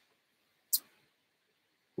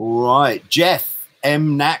 All right, Jeff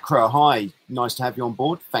M. Nakra, hi. Nice to have you on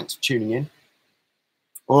board. Thanks for tuning in.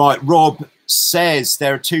 All right, Rob says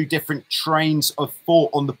there are two different trains of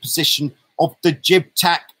thought on the position of the jib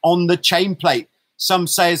tack on the chain plate. Some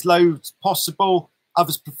say as low as possible.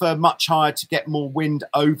 Others prefer much higher to get more wind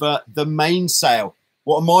over the mainsail.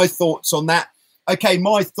 What are my thoughts on that? Okay,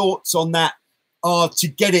 my thoughts on that are to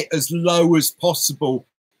get it as low as possible,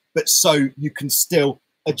 but so you can still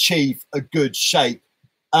achieve a good shape.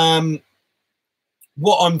 What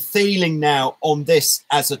I'm feeling now on this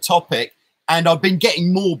as a topic, and I've been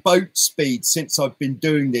getting more boat speed since I've been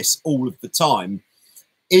doing this all of the time,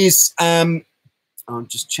 is I'm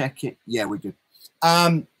just checking. Yeah, we're good.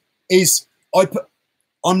 I'm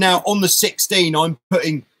now on the 16. I'm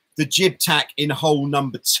putting the jib tack in hole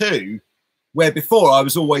number 2, where before I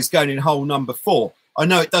was always going in hole number 4. I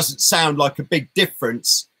know it doesn't sound like a big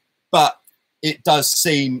difference, but it does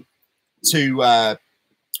seem to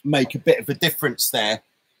make a bit of a difference there.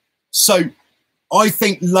 So I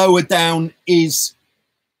think lower down is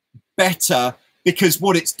better, because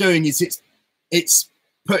what it's doing is it's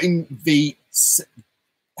putting the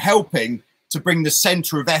helping to bring the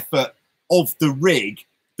center of effort of the rig,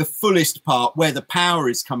 the fullest part where the power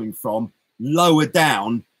is coming from, lower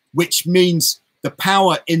down, which means the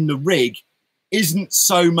power in the rig isn't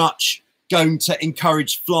so much going to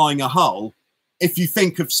encourage flying a hull. If you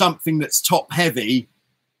think of something that's top heavy,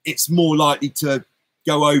 it's more likely to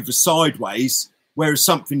go over sideways, whereas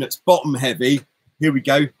something that's bottom heavy, here we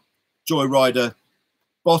go, Joyrider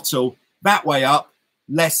bottle, that way up,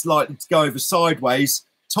 less likely to go over sideways,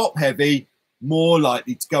 top heavy, more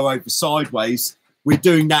likely to go over sideways. We're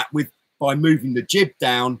doing that by moving the jib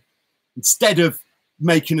down. Instead of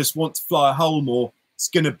making us want to fly a hull more, it's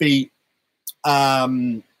going to be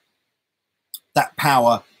that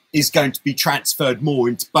power is going to be transferred more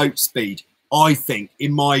into boat speed, I think,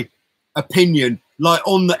 in my opinion. Like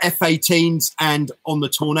on the F-18s and on the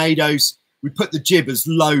Tornadoes, we put the jib as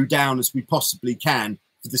low down as we possibly can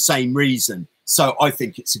for the same reason. So I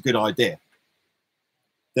think it's a good idea.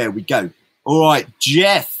 There we go. All right,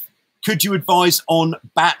 Jeff, could you advise on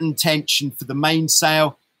batten tension for the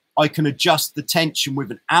mainsail? I can adjust the tension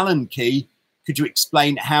with an Allen key. Could you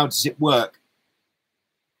explain how does it work?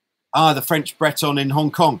 Ah, the French Breton in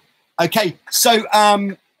Hong Kong. Okay, so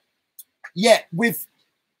yeah, with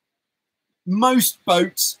most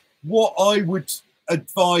boats, what I would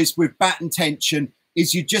advise with batten tension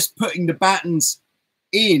is you're just putting the battens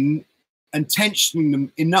in and tensioning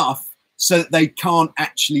them enough so that they can't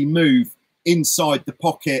actually move inside the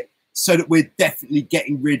pocket, so that we're definitely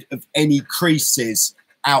getting rid of any creases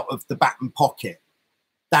out of the batten pocket.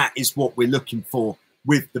 That is what we're looking for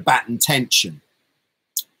with the batten tension,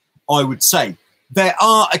 I would say. There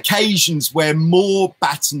are occasions where more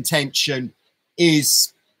batten tension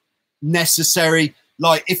is necessary,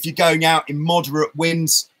 like if you're going out in moderate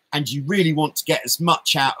winds and you really want to get as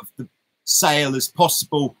much out of the sail as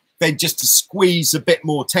possible, then just to squeeze a bit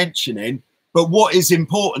more tension in. But what is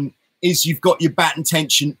important is you've got your batten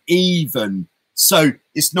tension even. So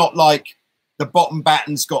it's not like the bottom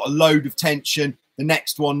batten's got a load of tension, the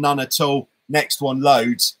next one none at all, next one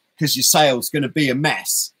loads, because your sail's going to be a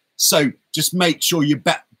mess. So just make sure your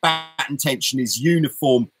batten tension is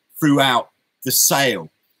uniform throughout the sail.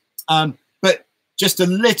 But just a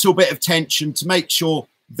little bit of tension to make sure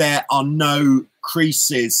there are no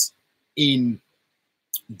creases in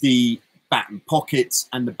the batten pockets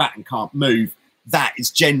and the batten can't move. That is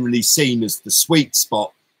generally seen as the sweet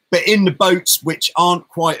spot. But in the boats which aren't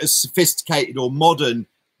quite as sophisticated or modern,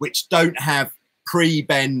 which don't have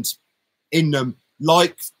pre-bend in them,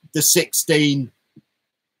 like the 16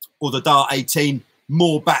 or the Dart 18,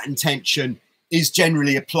 more batten tension is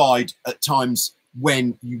generally applied at times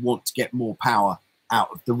when you want to get more power out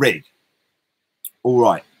of the rig. All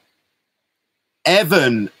right.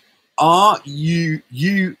 Evan, are you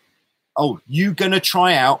going to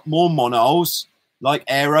try out more monohulls like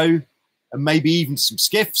Aero and maybe even some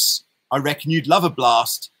skiffs? I reckon you'd love a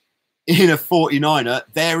blast in a 49er.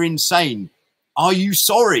 They're insane. Are you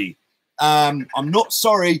sorry? I'm not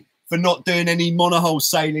sorry for not doing any monohull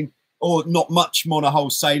sailing or not much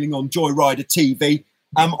monohull sailing on Joyrider TV.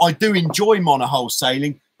 I do enjoy monohull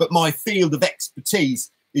sailing, but my field of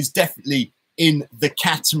expertise is definitely in the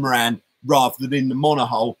catamaran rather than in the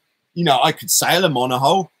monohull. You know, I could sail a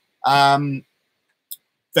monohull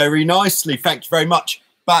very nicely. Thank you very much.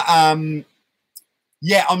 But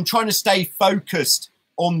yeah, I'm trying to stay focused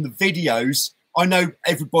on the videos. I know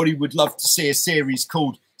everybody would love to see a series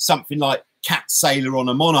called something like Cat Sailor on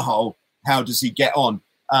a Monohull. How does he get on?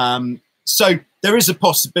 So there is a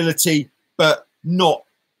possibility, but not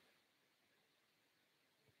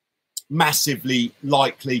massively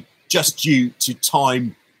likely, just due to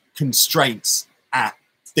time constraints at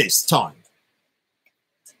this time.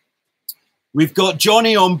 We've got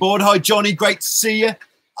Johnny on board. Hi, Johnny. Great to see you.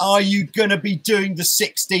 Are you going to be doing the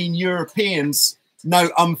 16 Europeans? No,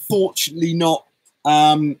 unfortunately not.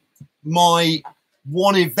 My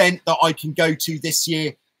one event that I can go to this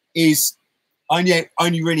year is I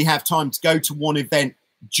only really have time to go to one event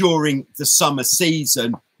during the summer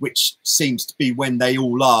season, which seems to be when they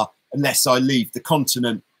all are, unless I leave the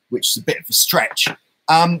continent, which is a bit of a stretch.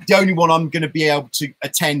 The only one I'm going to be able to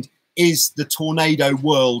attend is the Tornado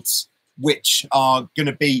Worlds, which are going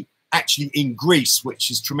to be actually in Greece,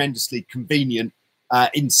 which is tremendously convenient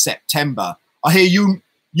in September. I hear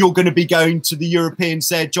you're going to be going to the Europeans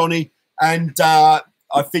there, Johnny, and I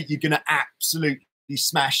think you're going to absolutely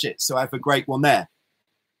smash it. So have a great one there.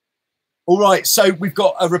 All right, so we've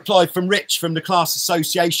got a reply from Rich from the Class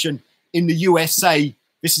Association in the USA.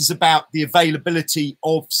 This is about the availability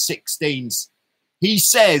of 16s. He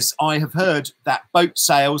says, I have heard that boat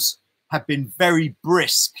sales have been very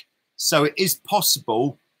brisk, so it is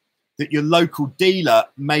possible that your local dealer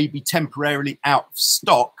may be temporarily out of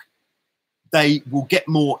stock. They will get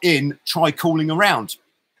more in. Try calling around.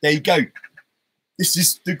 There you go. This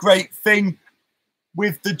is the great thing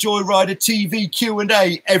with the Joyrider TV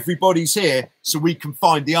Q&A. Everybody's here so we can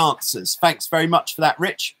find the answers. Thanks very much for that,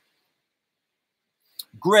 Rich.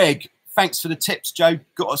 Greg, thanks for the tips, Joe.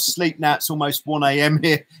 Got to sleep now. It's almost 1 a.m.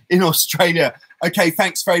 here in Australia. Okay,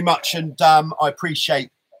 thanks very much. And I appreciate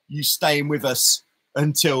you staying with us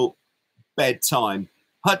until bedtime.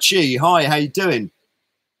 Hutchie, hi, how you doing?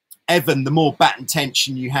 Evan, the more batten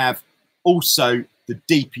tension you have, also the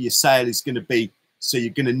deeper your sail is going to be. So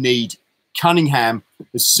you're going to need Cunningham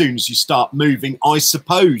as soon as you start moving, I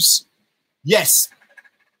suppose. Yes,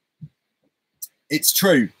 It's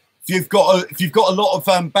true. If you've got a lot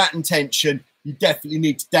of batten tension, you definitely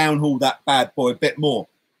need to downhaul that bad boy a bit more.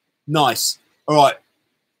 Nice. All right.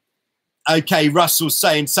 Okay, Russell's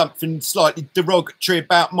saying something slightly derogatory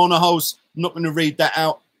about monohuls. I'm not going to read that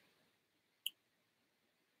out.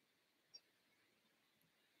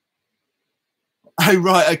 Oh,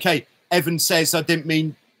 right. Okay. Evan says, I didn't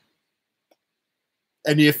mean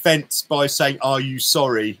any offense by saying, are you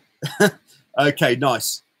sorry? Okay,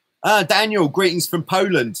 nice. Daniel, greetings from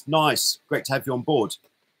Poland. Nice. Great to have you on board.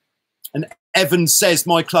 And Evan says,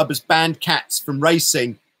 my club has banned cats from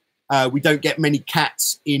racing. We don't get many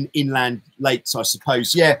cats in inland lakes, I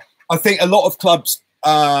suppose. Yeah, I think a lot of clubs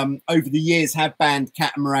over the years have banned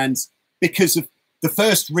catamarans because of the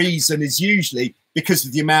first reason is usually because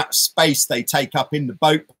of the amount of space they take up in the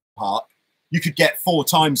boat park. You could get 4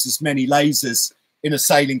 times as many lasers in a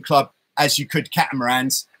sailing club as you could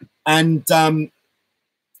catamarans. And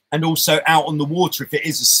also out on the water, if it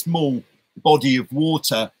is a small body of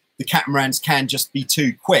water, the catamarans can just be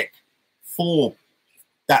too quick for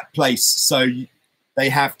that place. So they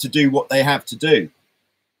have to do what they have to do.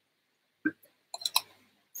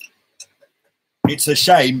 It's a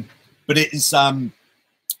shame, but it is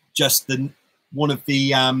just one of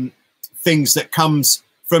the things that comes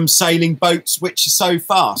from sailing boats, which are so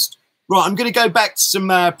fast. Right, I'm going to go back to some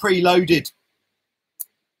preloaded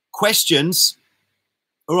questions.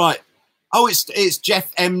 All right. Oh, it's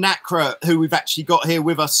Jeff M. Nakra, who we've actually got here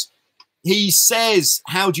with us. He says,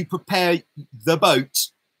 how do you prepare the boat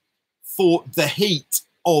for the heat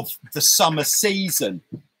of the summer season?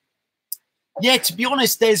 Yeah, to be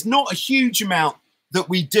honest, there's not a huge amount that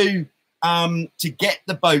we do to get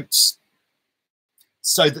the boats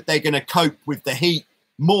so that they're going to cope with the heat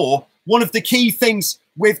more. One of the key things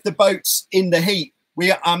with the boats in the heat,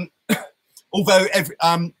 we although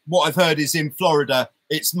what I've heard is in Florida,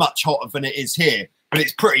 it's much hotter than it is here, but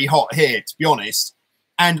it's pretty hot here, to be honest.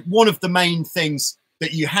 And one of the main things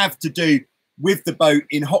that you have to do with the boat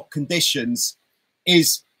in hot conditions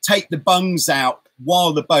is take the bungs out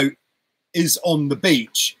while the boat is on the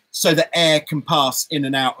beach so that air can pass in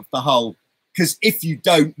and out of the hull. Because if you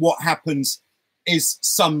don't, what happens is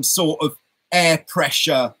some sort of air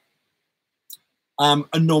pressure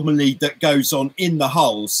anomaly that goes on in the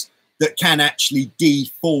hulls that can actually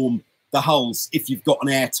deform the hulls if you've got an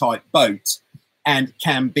airtight boat, and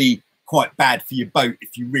can be quite bad for your boat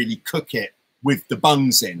if you really cook it with the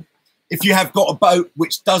bungs in. If you have got a boat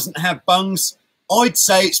which doesn't have bungs, I'd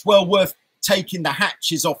say it's well worth taking the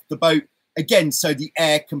hatches off the boat again so the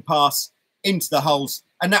air can pass into the hulls,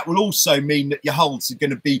 and that will also mean that your hulls are going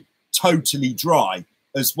to be totally dry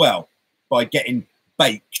as well by getting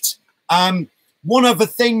baked. One other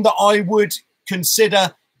thing that I would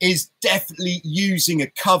consider is definitely using a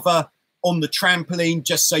cover on the trampoline,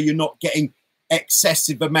 just so you're not getting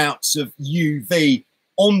excessive amounts of UV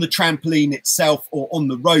on the trampoline itself or on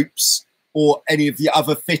the ropes or any of the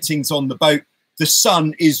other fittings on the boat. The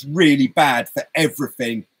sun is really bad for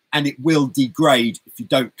everything, and it will degrade if you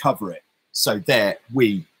don't cover it. So there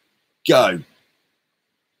we go.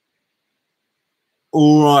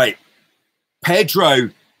 All right, Pedro,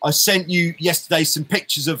 I sent you yesterday some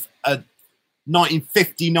pictures of a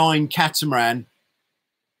 1959 catamaran.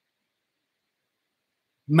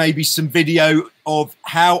 Maybe some video of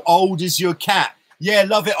how old is your cat. Yeah,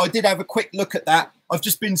 love it. I did have a quick look at that. I've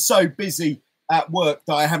just been so busy at work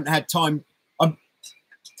that I haven't had time.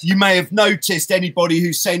 You may have noticed, anybody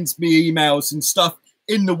who sends me emails and stuff,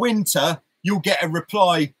 in the winter, you'll get a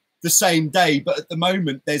reply the same day. But at the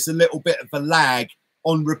moment, there's a little bit of a lag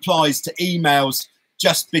on replies to emails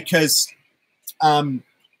just because I'm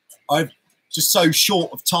just so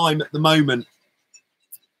short of time at the moment.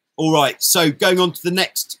 All right, so going on to the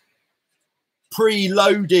next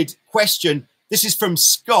preloaded question. This is from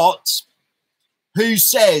Scott, who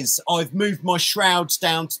says, I've moved my shrouds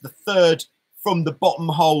down to the 3rd from the bottom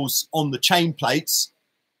holes on the chain plates.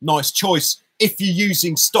 Nice choice. If you're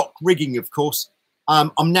using stock rigging, of course.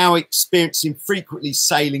 I'm now experiencing frequently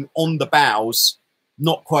sailing on the bows,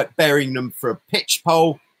 not quite burying them for a pitch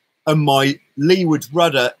pole, and my leeward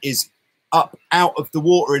rudder is up out of the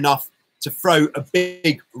water enough to throw a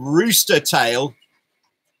big rooster tail.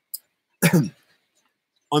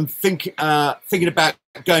 I'm thinking about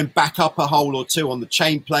going back up a hole or two on the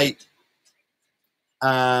chain plate.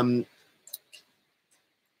 And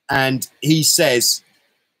he says,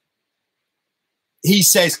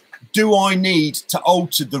 do I need to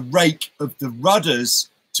alter the rake of the rudders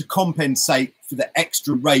to compensate for the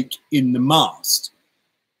extra rake in the mast?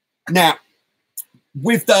 Now,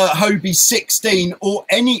 with the Hobie 16 or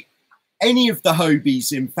any of the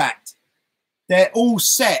Hobies, in fact, they're all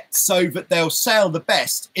set so that they'll sail the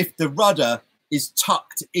best if the rudder is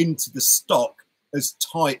tucked into the stock as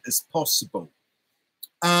tight as possible.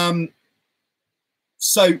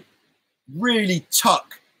 So really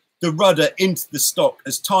tuck the rudder into the stock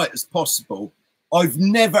as tight as possible. I've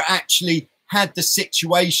never actually had the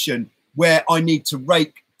situation where I need to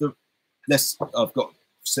rake the, I've got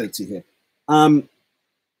facility here.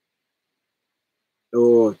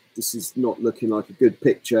 Oh, this is not looking like a good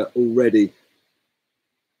picture already.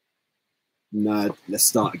 No, let's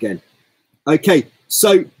start again. Okay,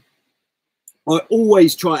 so I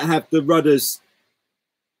always try to have the rudders,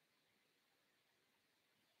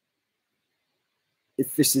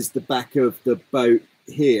 if this is the back of the boat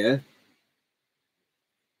here,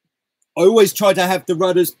 I always try to have the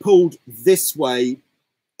rudders pulled this way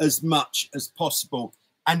as much as possible.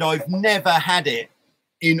 And I've never had it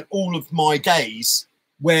in all of my days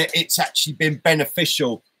where it's actually been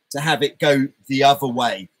beneficial to have it go the other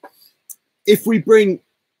way. If we bring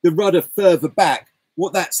the rudder further back,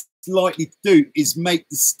 what that's likely to do is make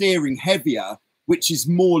the steering heavier, which is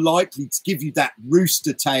more likely to give you that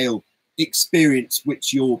rooster tail experience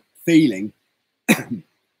which you're feeling.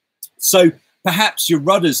 So perhaps your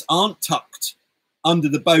rudders aren't tucked under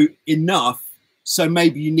the boat enough, so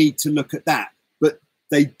maybe you need to look at that, but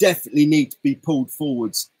they definitely need to be pulled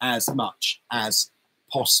forwards as much as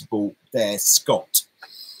possible there, Scott.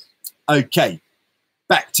 Okay,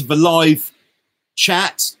 back to the live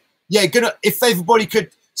chat. Yeah, if everybody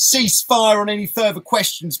could cease fire on any further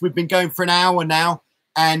questions. We've been going for an hour now,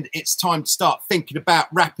 and it's time to start thinking about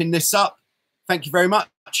wrapping this up. Thank you very much.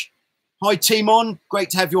 Hi, Team On. Great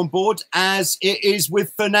to have you on board, as it is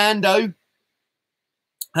with Fernando.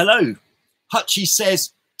 Hello. Hutchie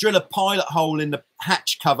says, drill a pilot hole in the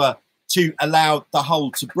hatch cover to allow the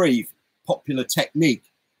hull to breathe. Popular technique.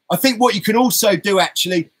 I think what you can also do,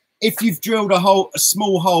 actually, if you've drilled a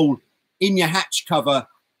small hole in your hatch cover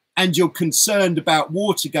and you're concerned about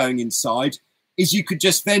water going inside, is you could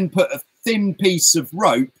just then put a thin piece of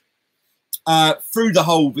rope through the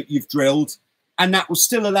hole that you've drilled, and that will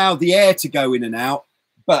still allow the air to go in and out,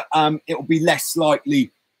 but it will be less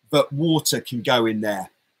likely that water can go in there.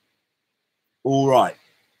 All right.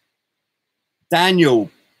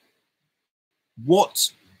 Daniel,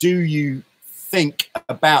 what do you think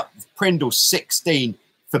about the Prindle 16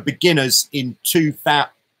 for beginners in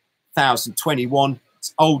 2021?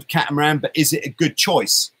 It's old catamaran, but is it a good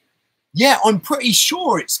choice? Yeah, I'm pretty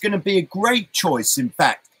sure it's going to be a great choice. In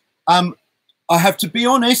fact, I have to be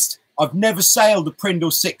honest, I've never sailed a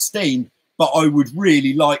Prindle 16, but I would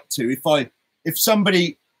really like to. If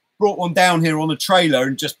somebody brought one down here on a trailer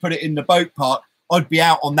and just put it in the boat park, I'd be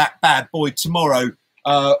out on that bad boy tomorrow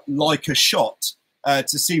like a shot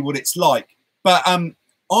to see what it's like. But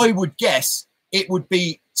I would guess it would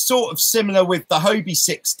be sort of similar with the Hobie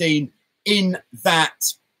 16 in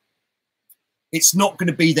that it's not going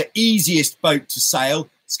to be the easiest boat to sail.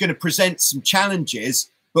 It's going to present some challenges,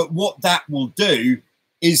 but what that will do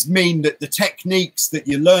is mean that the techniques that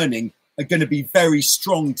you're learning are going to be very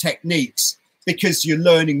strong techniques, because you're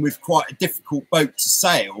learning with quite a difficult boat to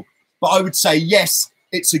sail. But I would say, yes,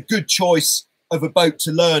 it's a good choice of a boat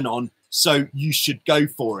to learn on, so you should go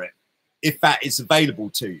for it if that is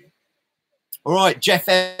available to you. All right, Jeff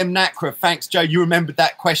M. Nakra, thanks, Joe. You remembered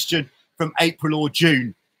that question from April or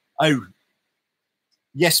June. Oh,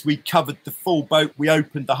 yes, we covered the full boat. We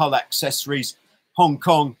opened the hull accessories. Hong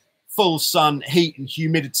Kong, full sun, heat and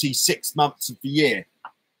humidity 6 months of the year.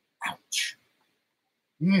 Ouch.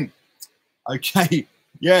 Okay.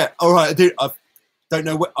 Yeah. All right. I don't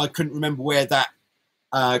know. I couldn't remember where that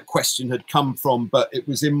question had come from, but it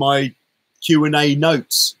was in my Q&A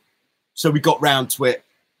notes. So we got round to it.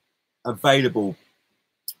 Available.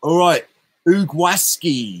 All right.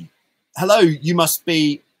 Ugwaski. Hello. You must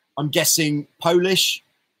be, I'm guessing, Polish.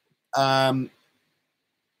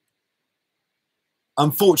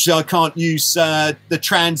 Unfortunately, I can't use the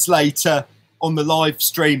translator on the live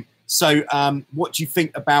stream. So what do you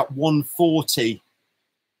think about 140,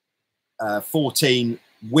 14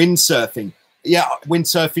 windsurfing? Yeah,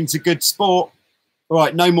 windsurfing's a good sport. All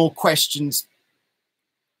right, no more questions.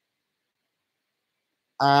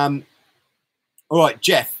 All right,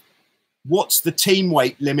 Jeff, what's the team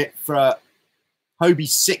weight limit for a Hobie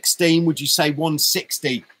 16? Would you say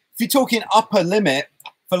 160? If you're talking upper limit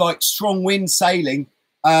for like strong wind sailing,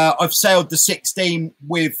 I've sailed the 16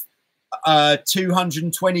 with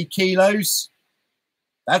 220 kilos.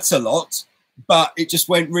 That's a lot, but it just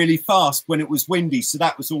went really fast when it was windy, so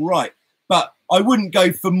that was all right. But I wouldn't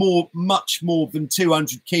go for much more than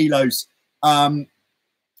 200 kilos,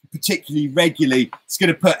 particularly regularly. It's going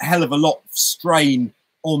to put a hell of a lot of strain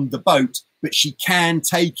on the boat. but she can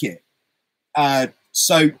take it.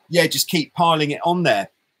 So yeah, just keep piling it on there.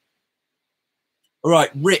 All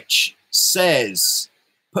right, Rich says,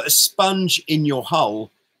 put a sponge in your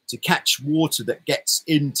hull to catch water that gets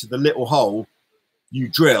into the little hole you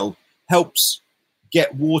drill. Helps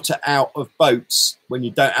get water out of boats when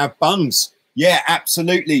you don't have bungs. Yeah,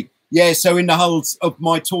 absolutely. Yeah, so in the hulls of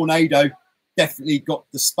my Tornado, definitely got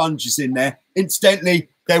the sponges in there. Incidentally,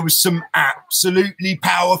 there was some absolutely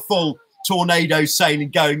powerful tornado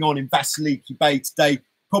sailing going on in Vasiliki Bay today.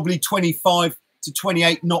 Probably 25 to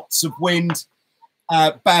 28 knots of wind.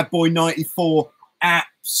 Bad boy 94,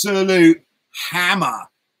 absolute hammer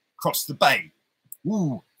across the bay.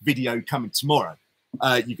 Ooh, video coming tomorrow.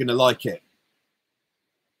 You're going to like it.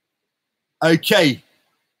 Okay.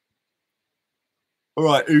 All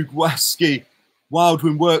right, Ugwaski,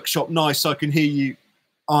 Wildwind Workshop, nice, I can hear you.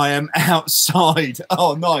 I am outside.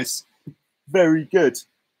 Oh, nice. Very good.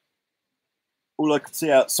 All I can see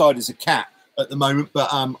outside is a cat at the moment, but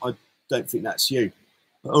I don't think that's you.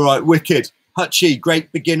 All right, wicked. Hutchie,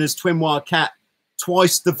 great beginners, twin wire cat,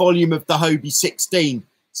 twice the volume of the Hobie 16.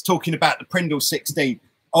 It's talking about the Prindle 16.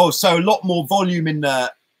 Oh, so a lot more volume in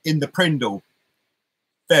the Prindle.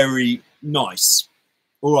 Very nice.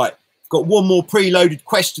 All right, got one more preloaded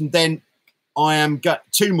question, then I am got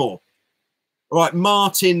two more. All right,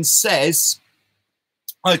 Martin says,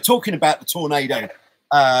 talking about the Tornado,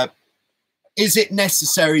 is it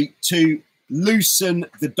necessary to loosen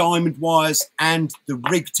the diamond wires and the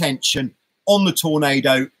rig tension on the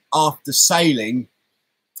Tornado after sailing?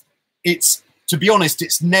 It's, to be honest,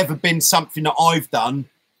 it's never been something that I've done,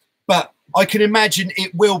 but I can imagine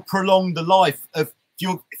it will prolong the life of,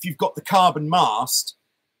 if you've got the carbon mast,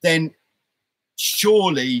 then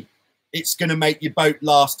surely it's going to make your boat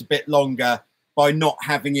last a bit longer by not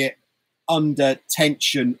having it under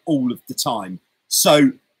tension all of the time.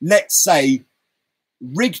 So let's say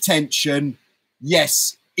rig tension,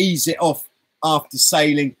 yes, ease it off after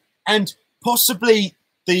sailing, and possibly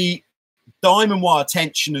the diamond wire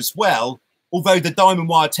tension as well, although the diamond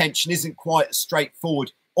wire tension isn't quite as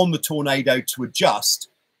straightforward on the Tornado to adjust.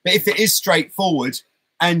 But if it is straightforward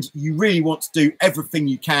and you really want to do everything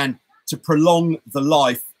you can to prolong the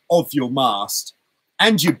life of your mast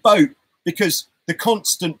and your boat, because the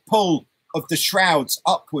constant pull of the shrouds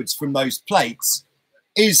upwards from those plates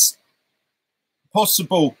is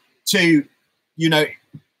possible to, you know,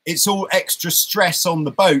 it's all extra stress on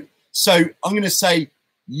the boat. So I'm going to say,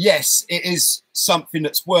 yes, it is something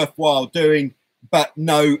that's worthwhile doing, but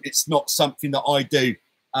no, it's not something that I do.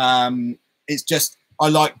 It's just, I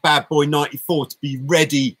like Bad Boy 94 to be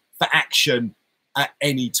ready for action at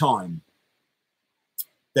any time.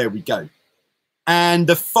 There we go. And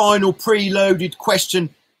the final preloaded question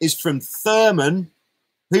is from Thurman,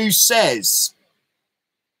 who says,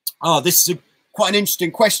 oh, this is quite an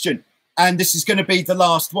interesting question, and this is going to be the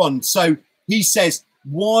last one. So he says,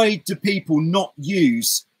 why do people not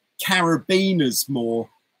use carabiners more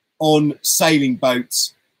on sailing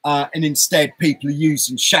boats, and instead people are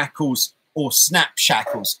using shackles or snap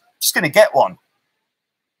shackles? Just going to get one.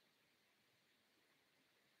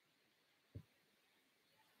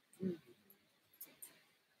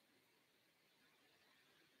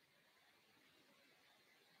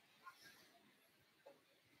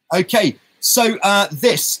 Okay, so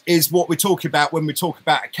this is what we're talking about when we talk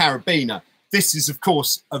about a carabiner. This is, of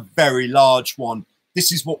course, a very large one.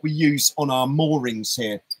 This is what we use on our moorings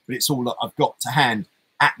here, but it's all that I've got to hand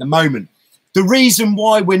at the moment. The reason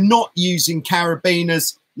why we're not using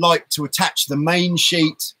carabiners like to attach the main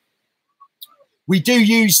sheet, we do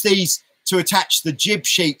use these to attach the jib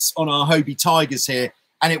sheets on our Hobie Tigers here,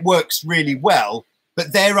 and it works really well,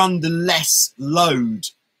 but they're under less load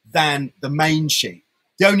than the main sheet.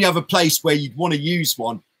 The only other place where you'd want to use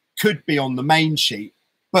one could be on the main sheet,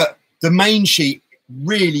 but the main sheet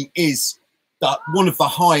really is one of the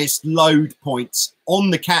highest load points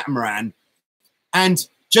on the catamaran. And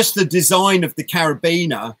just the design of the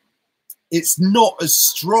carabiner, it's not as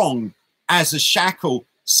strong as a shackle.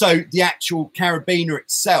 So the actual carabiner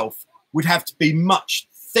itself would have to be much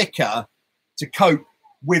thicker to cope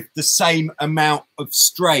with the same amount of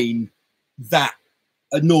strain that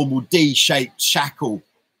a normal D-shaped shackle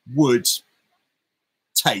would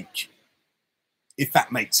take, if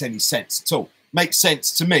that makes any sense at all. Makes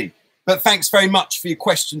sense to me. But thanks very much for your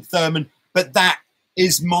question, Thurman. But that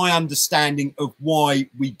is my understanding of why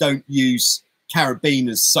we don't use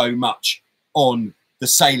carabiners so much on the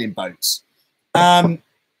sailing boats.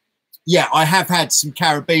 Yeah, I have had some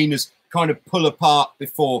carabiners kind of pull apart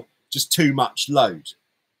before, just too much load.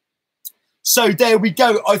 So there we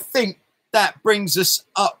go. I think that brings us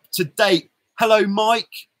up to date. Hello,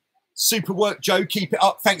 Mike. Super work, Joe. Keep it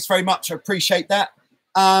up. Thanks very much. I appreciate that.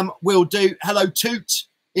 We'll do hello Toot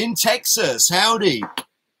in Texas. Howdy.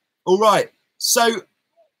 All right. So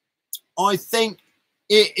I think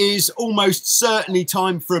it is almost certainly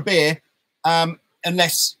time for a beer,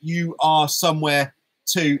 unless you are somewhere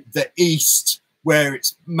to the east where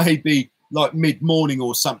it's maybe like mid-morning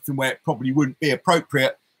or something where it probably wouldn't be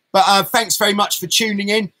appropriate. But thanks very much for tuning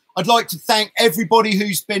in. I'd like to thank everybody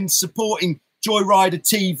who's been supporting Joyrider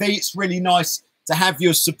TV. It's really nice to have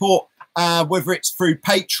your support, whether it's through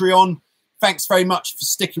Patreon. Thanks very much for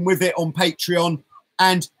sticking with it on Patreon.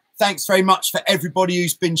 And thanks very much for everybody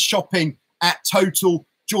who's been shopping at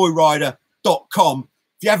totaljoyrider.com.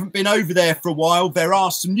 If you haven't been over there for a while, there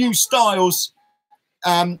are some new styles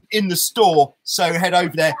in the store. So head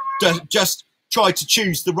over there. Just try to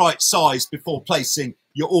choose the right size before placing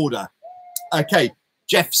your order. Okay.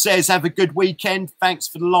 Jeff says, have a good weekend. Thanks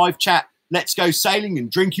for the live chat. Let's go sailing and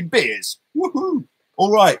drinking beers. Woohoo.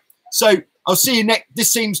 All right. So I'll see you next. This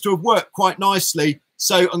seems to have worked quite nicely.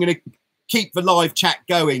 So I'm going to keep the live chat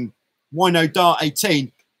going. Wino Dart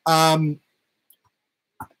 18.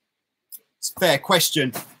 It's a fair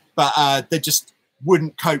question, but they just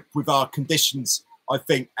wouldn't cope with our conditions, I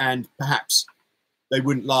think, and perhaps they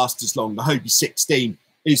wouldn't last as long. The Hobie 16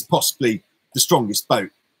 is possibly the strongest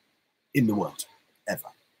boat in the world ever.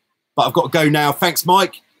 But I've got to go now. Thanks,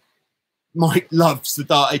 Mike. Mike loves the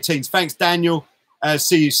Dart 18s. Thanks, Daniel.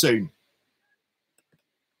 See you soon.